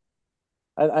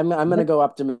 I'm going to go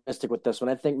optimistic with this one.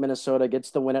 I think Minnesota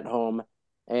gets the win at home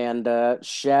and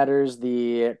shatters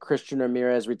the Christian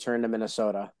Ramirez return to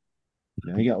Minnesota.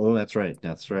 Yeah, you got. Oh, that's right.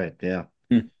 That's right. Yeah.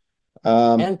 Hmm.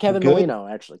 And Kevin Good. Molino,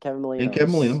 actually. Kevin And Molino Kevin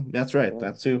is Molino. That's right. yeah.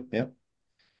 That's who. Yep.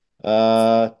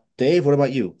 Dave, what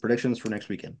about you? Predictions for next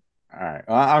weekend? All right.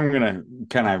 Well, I'm gonna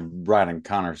kind of ride on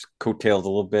Connor's coattails a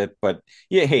little bit, but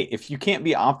yeah, hey, if you can't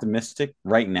be optimistic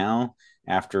right now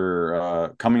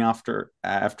after coming after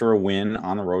a win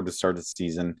on the road to start the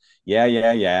season,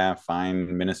 yeah,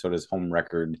 fine. Minnesota's home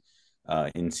record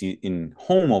in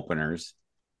home openers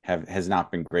has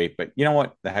not been great, but you know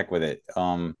what? The heck with it.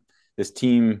 This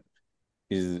team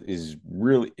is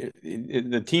really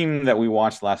the team that we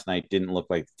watched last night didn't look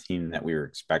like the team that we were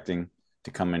expecting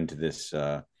to come into this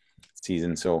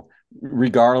season. So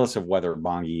regardless of whether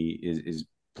Bongi is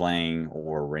playing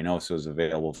or Reynoso is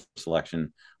available for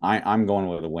selection, I'm going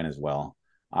with a win as well.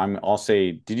 I'll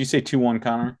say, did you say 2-1,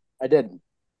 Connor? I did.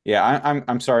 Yeah,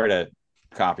 I'm sorry to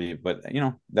copy, but you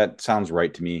know that sounds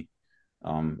right to me.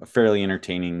 A fairly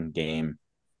entertaining game.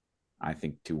 I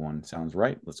think 2-1 sounds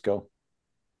right. Let's go.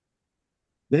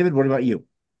 David, what about you?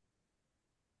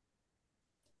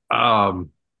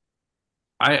 Um,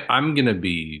 I'm gonna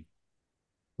be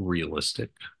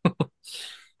realistic.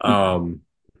 Um,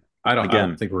 I don't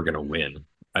Again, think we're gonna win.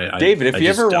 David, I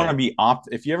just don't.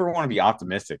 if you ever want to be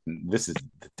optimistic, this is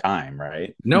the time,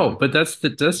 right? No, but that's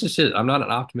just it. I'm not an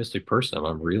optimistic person. I'm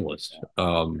a realist.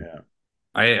 Yeah.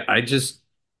 I just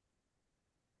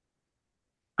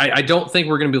I don't think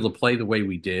we're gonna be able to play the way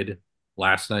we did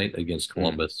last night against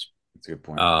Columbus. That's a good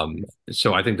point.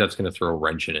 So I think that's gonna throw a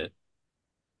wrench in it.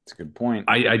 That's a good point.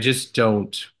 I just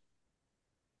don't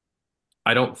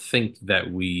think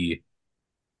that we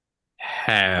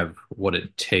have what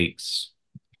it takes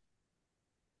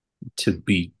to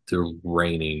beat the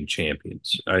reigning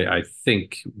champions. I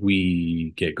think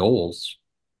we get goals.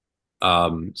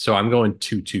 So I'm going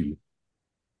 2-2.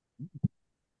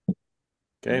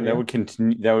 Okay, Yeah. that would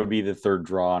continue. That would be the third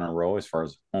draw in a row as far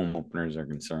as home openers are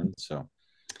concerned. So,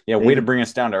 yeah, way to David, bring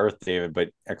us down to earth, David. But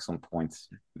excellent points.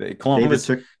 David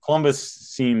took Columbus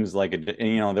seems like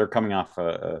they're coming off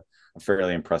a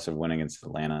fairly impressive win against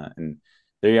Atlanta, and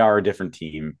they are a different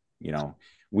team. You know,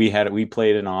 we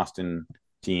played an Austin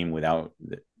team without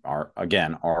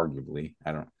arguably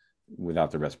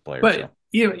without their best player. But So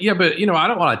yeah, but I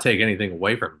don't want to take anything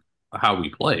away from how we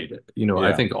played. I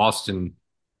yeah, think Austin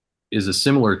is a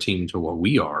similar team to what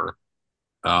we are.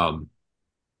 Um,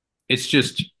 it's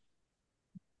just,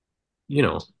 you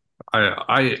know,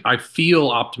 I feel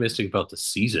optimistic about the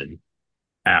season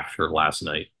after last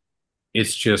night.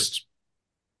 It's just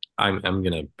I'm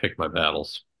gonna pick my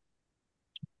battles.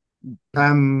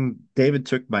 David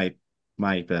took my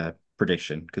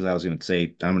prediction because I was going to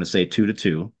say I'm going to say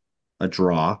 2-2, a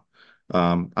draw.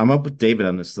 I'm up with David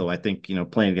on this though. I think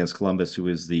playing against Columbus, who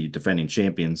is the defending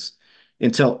champions,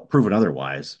 until proven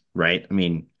otherwise, right? I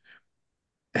mean,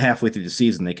 halfway through the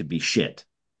season they could be shit.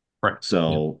 Right. Yeah.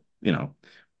 So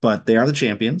but they are the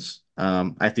champions.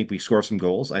 I think we score some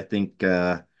goals. I think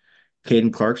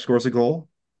Caden Clark scores a goal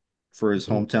for his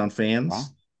hometown wow.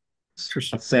 fans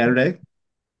Interesting. Saturday.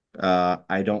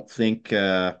 I don't think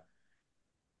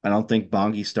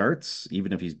Bongi starts,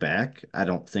 even if he's back. I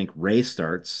don't think Ray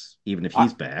starts, even if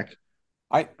he's I back.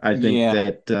 I I think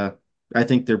yeah. that I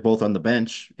think they're both on the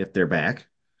bench if they're back.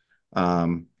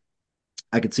 Um,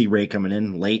 I could see Ray coming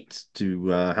in late to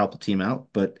help the team out,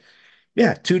 but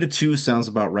yeah, 2-2 sounds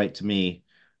about right to me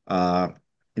uh,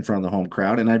 in front of the home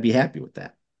crowd, and I'd be happy with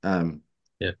that. Um,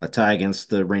 Yeah. a tie against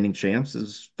the reigning champs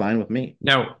is fine with me.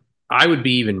 Now, I would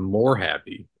be even more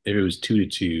happy if it was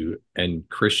 2-2 and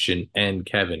Christian and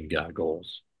Kevin got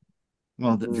goals.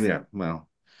 Well, yeah, well,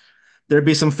 there'd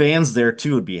be some fans there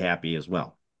too would be happy as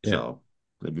well. Yeah. So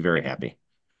they'd be very happy.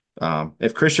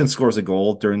 If Christian scores a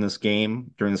goal during this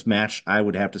match, I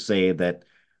would have to say that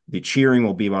the cheering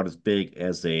will be about as big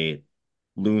as a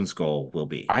Loons goal will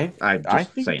be. I I'm I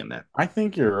just think saying that. I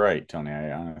think you're right, Tony.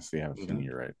 I honestly have a feeling Mhm.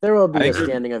 you're right. There will I be a think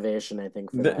standing ovation, I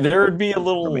think, for that. there would be a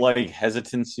little Probably. like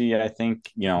hesitancy. I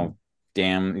think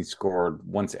damn, he scored.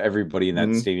 Once everybody in that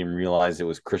Mhm. stadium realized it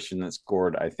was Christian that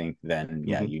scored, I think then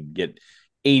Mhm. you get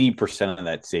 80% of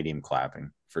that stadium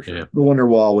clapping for Yeah. sure. The Wonder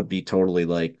Wall would be totally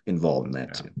like involved in that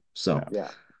Yeah, too. So, yeah.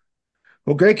 Yeah.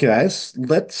 well, great guys.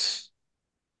 Let's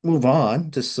move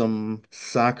on to some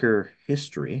soccer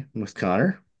history with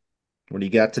Connor. What do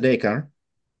you got today, Connor?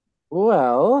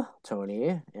 Well,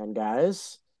 Tony and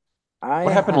guys, I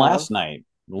What happened have last night?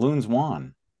 The Loons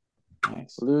won.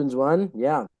 Nice. Loons won.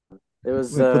 Yeah. Let me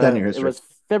put that in your It history. was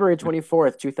February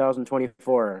 24th,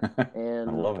 2024. I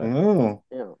And love it. Oh,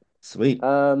 yeah. sweet.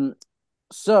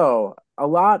 So a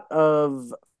lot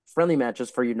of friendly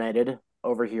matches for United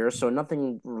over here, so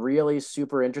nothing really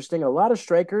super interesting. A lot of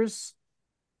strikers,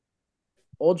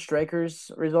 old strikers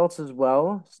results as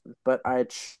well, but I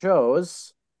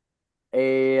chose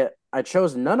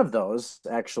none of those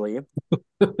actually.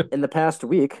 In the past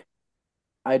week,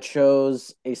 I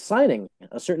chose a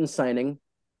certain signing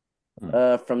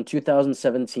Hmm. from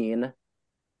 2017.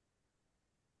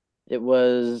 It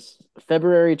was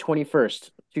February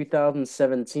 21st,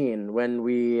 2017, when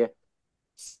we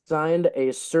signed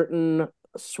a certain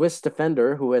Swiss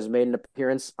defender who has made an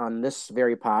appearance on this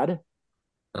very pod.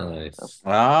 Nice.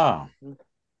 Ah,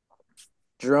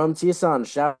 Jerome Tison,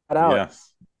 shout out.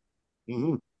 yes.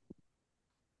 Mhm.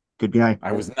 Good guy. I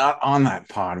And was not on that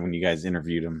pod when you guys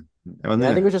interviewed him. I wasn't yeah,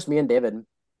 I think it there. was just me and David.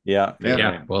 Yeah, Yeah, you're Yeah.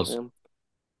 right. Well, Yeah.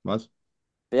 was.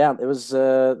 Yeah, it was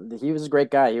he was a great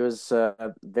guy. He was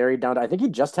very down to, I think he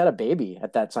just had a baby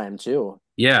at that time too.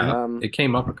 yeah, Mhm. Um it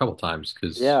came up a couple times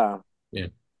because, yeah. yeah.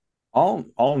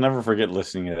 I'll never forget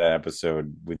listening to that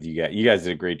episode with you guys. You guys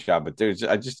did a great job, but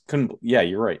I just couldn't. Yeah,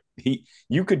 you're right.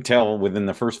 You could tell within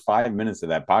the first 5 minutes of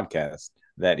that podcast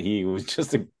that he was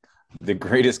just the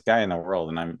greatest guy in the world,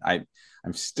 and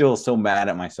I'm still so mad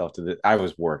at myself to the. I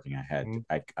was working. Mhm.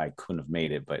 I couldn't have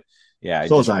made it, but yeah, I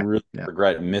So was just I. really Yeah.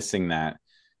 regret missing that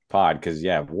pod because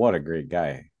yeah, what a great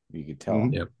guy. You could tell.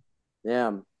 Mhm. Yep.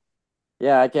 Yeah.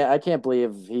 Yeah, I can't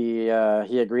believe he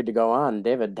agreed to go on.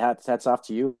 David, hats off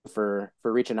to you for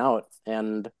reaching out.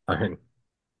 And I mean,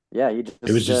 yeah, he it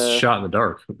was just just a shot in the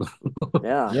dark.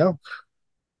 yeah, Yeah.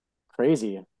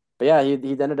 crazy. But yeah, he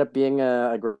ended up being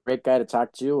a great guy to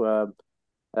talk to.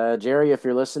 Jerry, if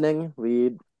you're listening,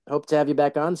 we hope to have you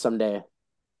back on someday.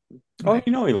 Oh,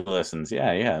 you know he listens.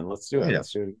 Yeah, yeah. Let's do Oh, it. Let's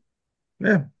yes. do it.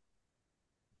 Yeah.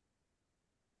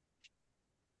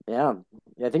 Yeah.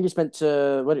 Yeah, I think you spent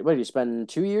what did you spend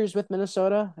 2 years with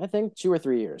Minnesota? I think 2 or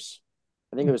 3 years.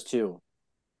 I think it was two.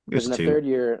 It Because was two.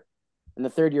 in the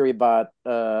third year we bought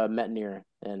Metnier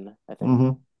in, I think.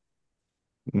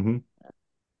 Mm-hmm. Mm-hmm.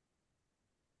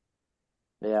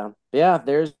 Yeah,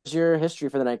 there's your history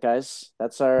for the night, guys.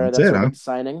 That's That's it, our huh? big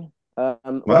signing. Wow.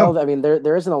 Well, I mean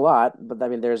there isn't a lot, but I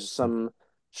mean there's some That's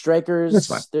fine. strikers.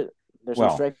 There's some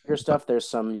Well, striker stuff. There's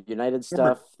some United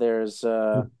remember, stuff. There's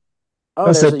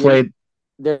Unless they played.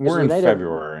 there's we're a in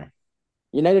February.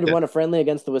 United Yeah. won a friendly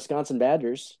against the Wisconsin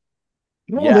Badgers.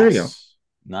 Oh, there you go. Yes.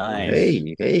 Nice.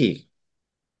 Hey, hey.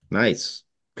 Nice.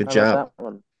 Good How about job. that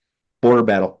one? Border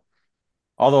battle.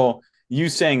 Although you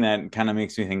saying that kind of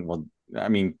makes me think, well, I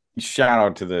mean, shout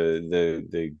out to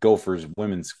the Gophers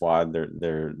women's squad.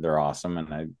 They're awesome and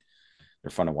they're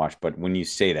fun to watch. But when you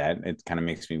say that, it kind of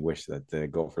makes me wish that the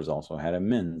Gophers also had a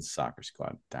men's soccer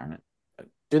squad. Darn it. But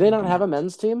Do they they not do have a not.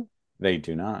 men's team? They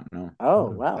do not, no. Oh,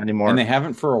 wow. And they Anymore.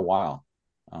 haven't for a while.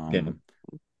 Yeah.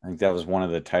 I think that was one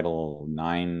of the Title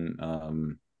IX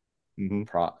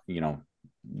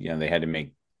Mm-hmm. they had to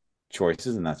make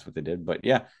choices and that's what they did. But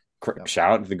yeah, Yep.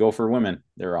 shout out to the Gopher women.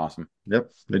 They're awesome.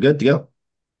 Yep. They're good to go.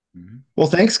 Mm-hmm. Well,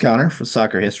 thanks, Connor, for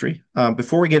soccer history.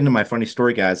 Before we get into my funny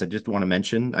story, guys, I just want to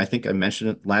mention, I think I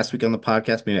mentioned it last week on the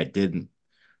podcast. Maybe I didn't.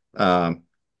 Um,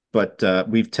 but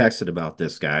we've texted about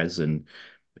this, guys, and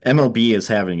MLB is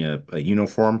having a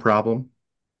uniform problem.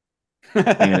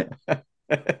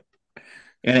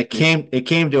 And it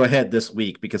came to a head this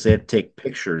week because they had to take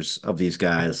pictures of these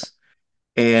guys,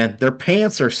 and their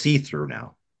pants are see-through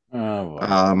now. Oh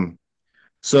boy.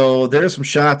 So there's some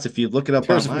shots. If you look it up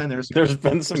There's online, there's there's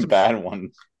been there's some some bad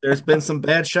ones. there's been some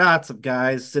bad shots of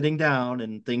guys sitting down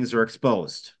and things are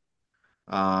exposed.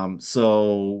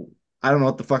 So I don't know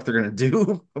what the fuck they're gonna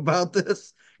do about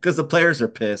this because the players are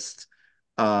pissed.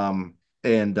 And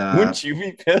Wouldn't you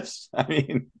be pissed? I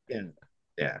mean, yeah,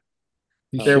 yeah.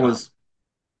 You There should. Yeah. was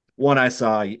one I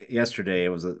saw yesterday, it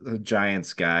was a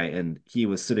Giants guy, and he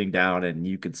was sitting down, and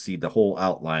you could see the whole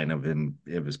outline of him,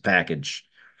 of his package,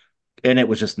 and it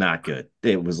was just not good.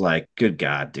 It was like, good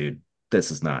God, dude,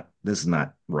 this is not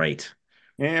right.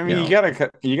 Yeah, I You mean, know.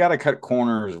 you gotta cut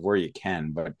corners where you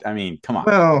can, but I mean, come on,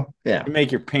 Well, yeah. you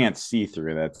make your pants see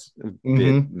through. That's a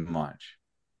bit Hmm. much.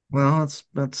 Well,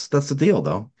 that's the deal,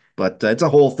 though. But it's a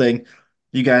whole thing.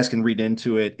 You guys can read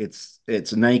into it.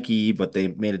 It's Nike, but they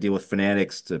made a deal with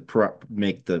Fanatics to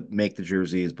make the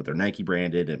jerseys, but they're Nike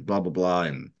branded and blah blah blah,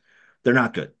 and they're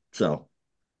not good. So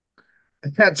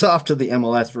hats off to the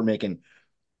MLS for making.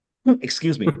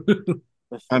 Excuse me,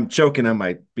 I'm choking on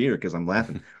my beer because I'm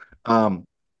laughing. Um,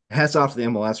 Hats off to the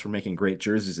MLS for making great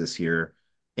jerseys this year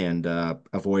and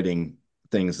avoiding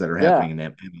things that are Yeah. happening in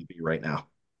MLB right now.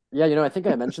 Yeah, I think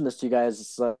I mentioned this to you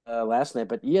guys last night,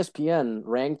 but ESPN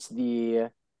ranked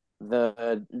the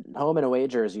home and away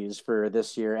jerseys for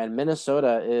this year, and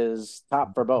Minnesota is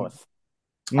top for both.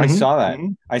 I Hmm. saw that. Hmm.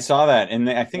 I saw that, and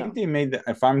I Yeah. think they made that.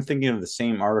 If I'm thinking of the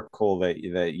same article that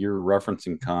you're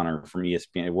referencing, Connor, from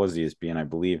ESPN, it was ESPN, I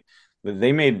believe. That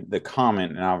they made the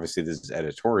comment, and obviously this is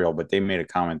editorial, but they made a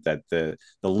comment that the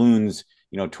Loons,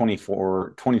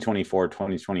 2024,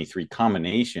 2023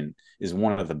 combination is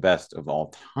one of the best of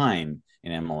all time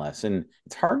in MLS, and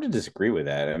it's hard to disagree with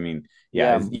that. I mean,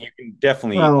 yeah, Yeah. you can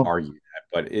definitely Well, argue that,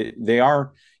 but they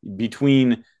are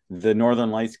between the Northern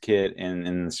Lights kit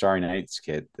and the Starry Nights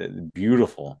kit. The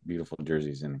beautiful, beautiful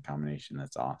jerseys in a combination.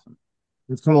 That's awesome.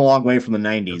 it's come a long way from the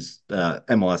 '90s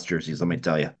MLS jerseys. Let me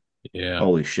tell you. Yeah.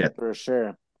 Holy shit, For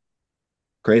sure.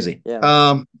 crazy.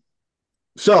 Yeah.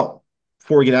 So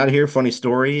before we get out of here, funny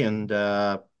story, and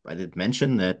I did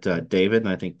mention that David, and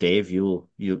I think Dave, you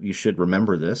should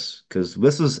remember this because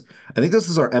I think this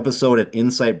is our episode at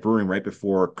Insight Brewing right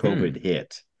before Hmm. COVID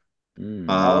hit. Mm.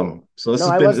 Oh. So this No,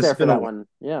 has I been was this there has for been a. that one.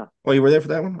 Yeah. Oh, you were there for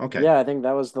that one? Okay. Yeah, I think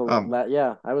that was Um,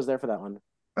 yeah, I was there for that one.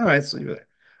 all right, so you were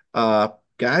there.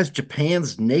 Guys,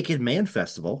 Japan's Naked Man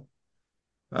Festival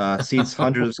sees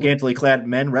hundreds of scantily clad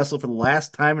men wrestle for the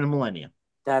last time in a millennium.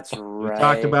 That's We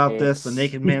talked about right. this, the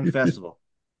Naked Man Festival.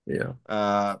 Yeah.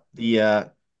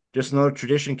 The Just another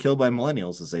tradition killed by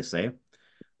millennials, as they say.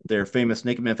 Their famous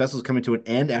Naked Man Festival is coming to an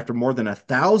end after more than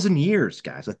 1,000 years,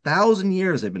 guys. 1,000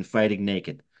 years they've been fighting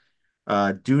naked,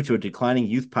 due to a declining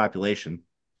youth population.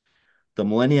 The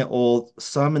millennia-old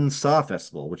Summon Saw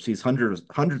Festival, which sees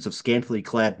hundreds of scantily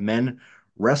clad men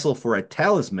wrestle for a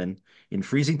talisman in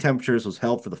freezing temperatures, was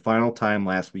held for the final time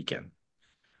last weekend.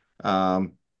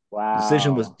 Um,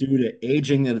 Decision was Wow. due to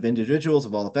aging of individuals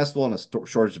of all the festival and a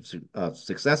shortage of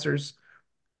successors.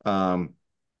 Um,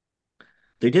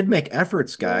 they did make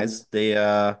efforts, Man, guys. They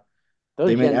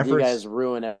those made Gen Z guys efforts.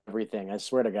 ruin everything. I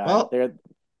swear to God. Well, they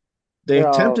They're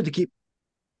attempted all to keep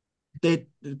they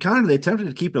attempted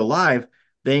to keep it alive.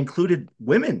 They included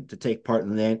women to take part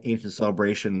in the ancient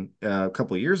celebration a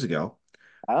couple of years ago.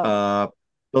 oh. Uh,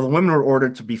 well, the women were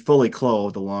ordered to be fully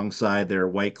clothed alongside their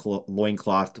white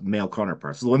loincloth male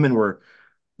counterparts. So the women were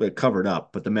covered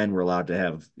up, but the men were allowed to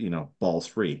have, balls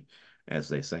free, as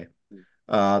they say.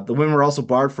 The women were also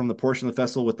barred from the portion of the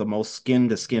festival with the most skin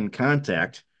to skin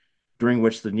contact, during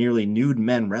which the nearly nude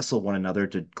men wrestle one another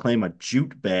to claim a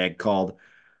jute bag called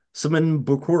Sumin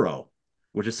Bukuro,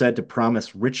 which is said to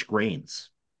promise rich grains.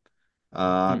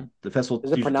 Hmm. The festival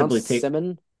Is it typically pronounced take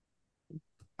Simon?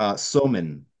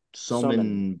 Somin, Soman.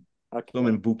 Somin, Okay.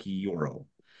 Somin Buki Yoro.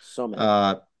 Soman.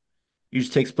 Uh,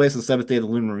 Usually takes place on the seventh day of the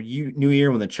Lunar New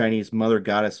Year when the Chinese mother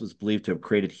goddess was believed to have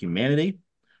created humanity.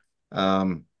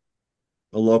 Um,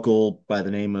 a local by the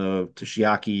name of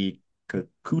Toshiaki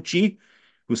Kikuchi,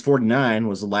 who was 49,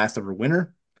 was the last ever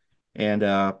winner. And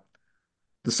the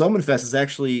Soman Fest is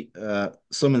actually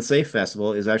Soman Safe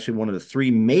Festival is actually one of the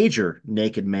three major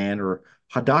Naked Man or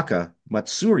Hadaka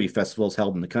Matsuri festivals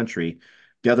held in the country.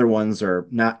 The other ones are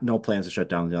not no plans to shut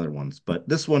down the other ones, but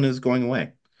this one is going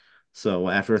away. So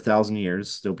after 1,000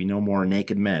 years, there'll be no more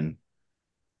naked men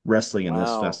wrestling in this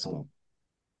Wow. festival.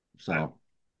 Wow. So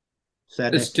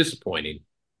sad It's day. disappointing.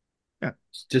 Yeah,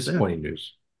 It's yeah, disappointing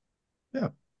news. yeah.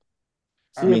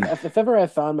 I See, mean, if ever I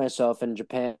found myself in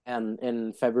Japan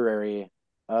in February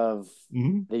of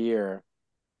mhm, the year,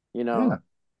 you yeah. know,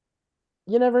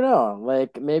 you never know.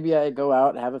 Like maybe I go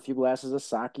out and have a few glasses of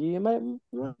sake. It might,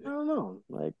 I don't know.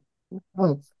 Like,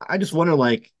 Well, I just wonder,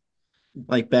 like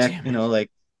back, Damn it.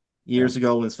 like Yeah. years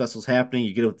ago when this festival's happening,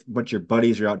 you get a bunch of your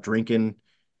buddies, you're out drinking,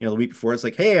 the week before. It's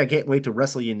like, hey, I can't wait to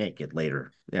wrestle you naked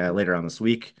later. Yeah, later on this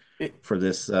week It, for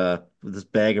this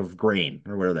bag of grain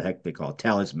or whatever the heck they call it,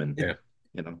 talisman. it, Yeah.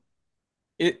 You know.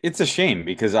 it's a shame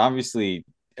because obviously,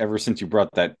 ever since you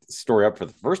brought that story up for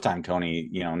the first time, Tony,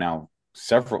 now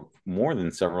several more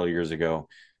than several years ago,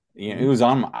 It was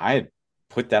on. I had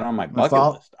put that on my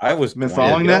bucket list. I was been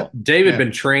following that. David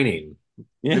been training.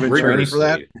 Yeah, been training for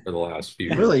that for the last few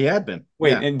years. Really, he had been.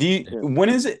 Wait, and when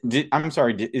is it? I'm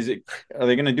sorry. Is it? Are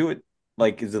they going to do it?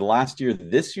 Like, is it last year?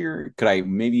 This year? Could I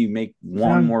maybe make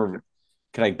one more?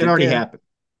 Could I? It already happened.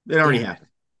 It already happened.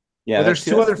 Yeah, but there's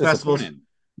 2 other festivals.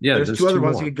 Yeah, there's 2 other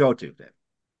ones you could go to.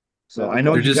 So I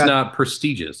know they're just not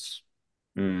prestigious.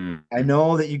 I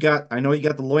know that you got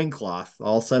the loincloth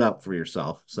all set up for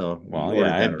yourself. So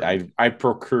I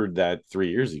procured that 3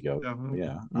 years ago.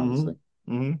 Yeah, honestly.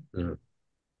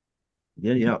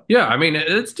 Yeah. I mean,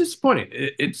 it's disappointing.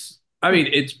 It's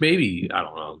maybe, I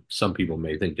don't know. Some people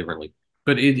may think differently,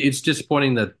 but it's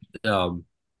disappointing that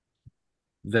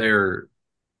their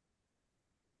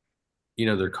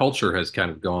culture has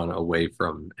kind of gone away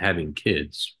from having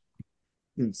kids.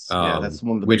 That's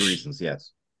one of the big reasons.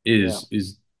 Yes,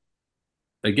 is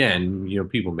again,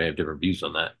 people may have different views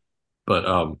on that, but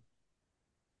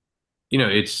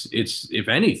it's if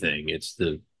anything, it's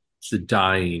the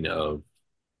dying of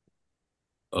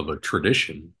a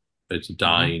tradition. It's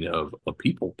dying of a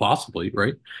people, possibly,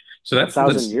 right? So that's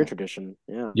 1,000-year tradition.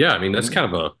 Yeah. Yeah, I mean, that's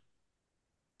kind of a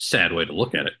sad way to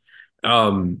look at it.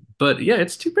 But yeah,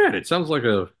 it's too bad. It sounds like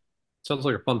a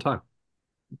fun time.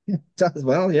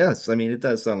 Well, yes. I mean, it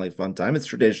does sound like a fun time. It's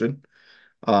tradition.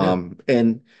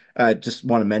 And I just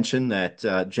want to mention that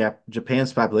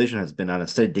Japan's population has been on a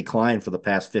steady decline for the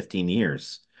past 15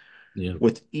 years. Yeah.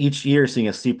 With each year seeing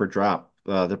a steeper drop.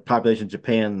 The population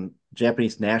of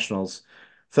Japanese nationals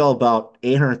fell about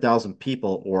 800,000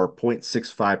 people, or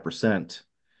 0.65%,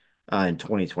 in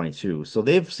 2022. So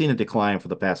they've seen a decline for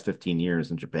the past 15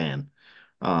 years in Japan,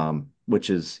 which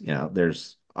is,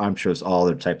 I'm sure there's all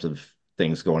other types of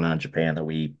things going on in Japan that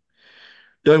we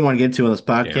don't want to get into in this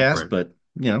podcast, but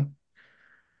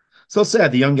so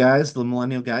sad. The young guys, the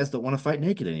millennial guys, don't want to fight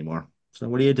naked anymore. So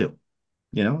what do you do?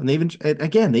 And they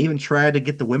even tried to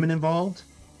get the women involved.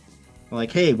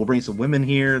 Like, hey, we'll bring some women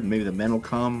here. Maybe the men will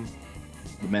come.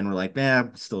 The men were like, nah,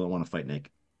 still don't want to fight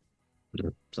naked.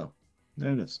 So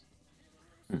there it is.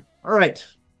 All right.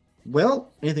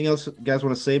 Well, anything else you guys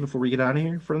want to say before we get out of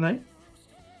here for tonight?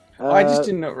 I just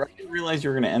didn't know. I didn't realize you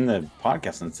were going to end the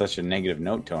podcast on such a negative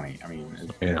note, Tony. I mean,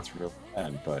 it's real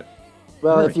sad, but.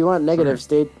 Well, if you want negative,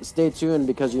 stay tuned,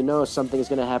 because something is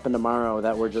going to happen tomorrow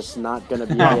that we're just not going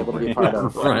to be able to be part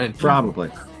of. Right.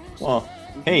 Probably. Well,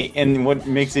 hey, and what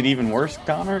makes it even worse,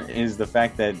 Connor, is the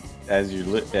fact that as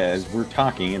we're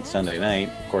talking, it's Sunday night.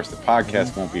 Of course, the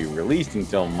podcast won't be released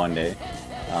until Monday.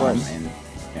 So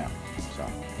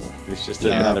it's just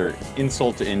another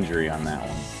insult to injury on that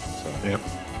one. So.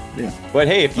 Yeah. But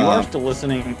hey, if you are still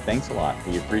listening, thanks a lot.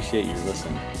 We appreciate you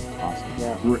listening. Awesome.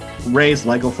 Yeah. Ray's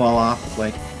leg will fall off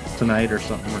like tonight or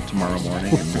something, or tomorrow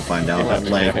morning, and we'll find out that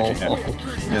leg.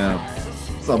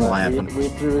 Something will happen. We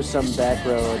threw some back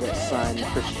road signed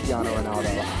Cristiano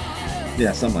Ronaldo.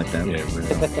 Yeah, something like that.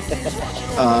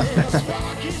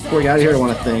 Before we get out of here, I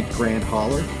want to thank Grand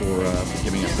Holler for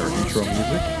giving us our intro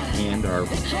music and our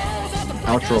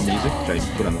outro music, which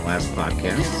I put on the last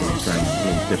podcast. So I'm trying a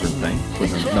little different thing,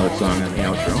 putting another song on the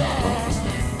outro. Well,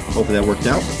 hopefully that worked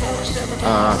out.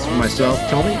 So for myself,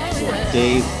 Tony, for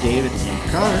Dave, David,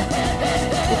 and Connor,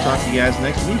 we'll talk to you guys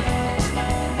next week.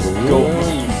 Go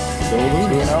Loons. Go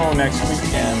Loons. Next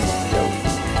weekend. Go.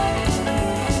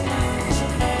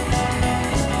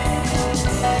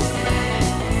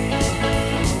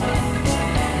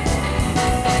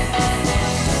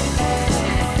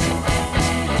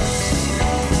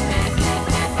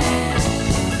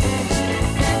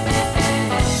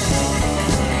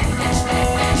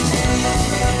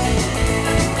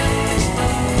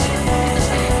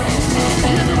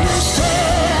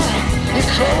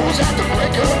 Crows at the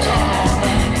break of dawn.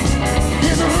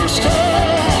 He's a rooster.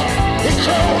 He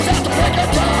crows at the break of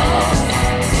dawn.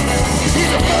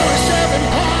 He's a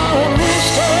 47-pound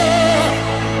rooster.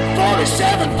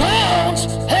 47 pounds?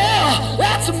 Hell,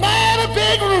 that's a mighty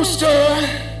big rooster.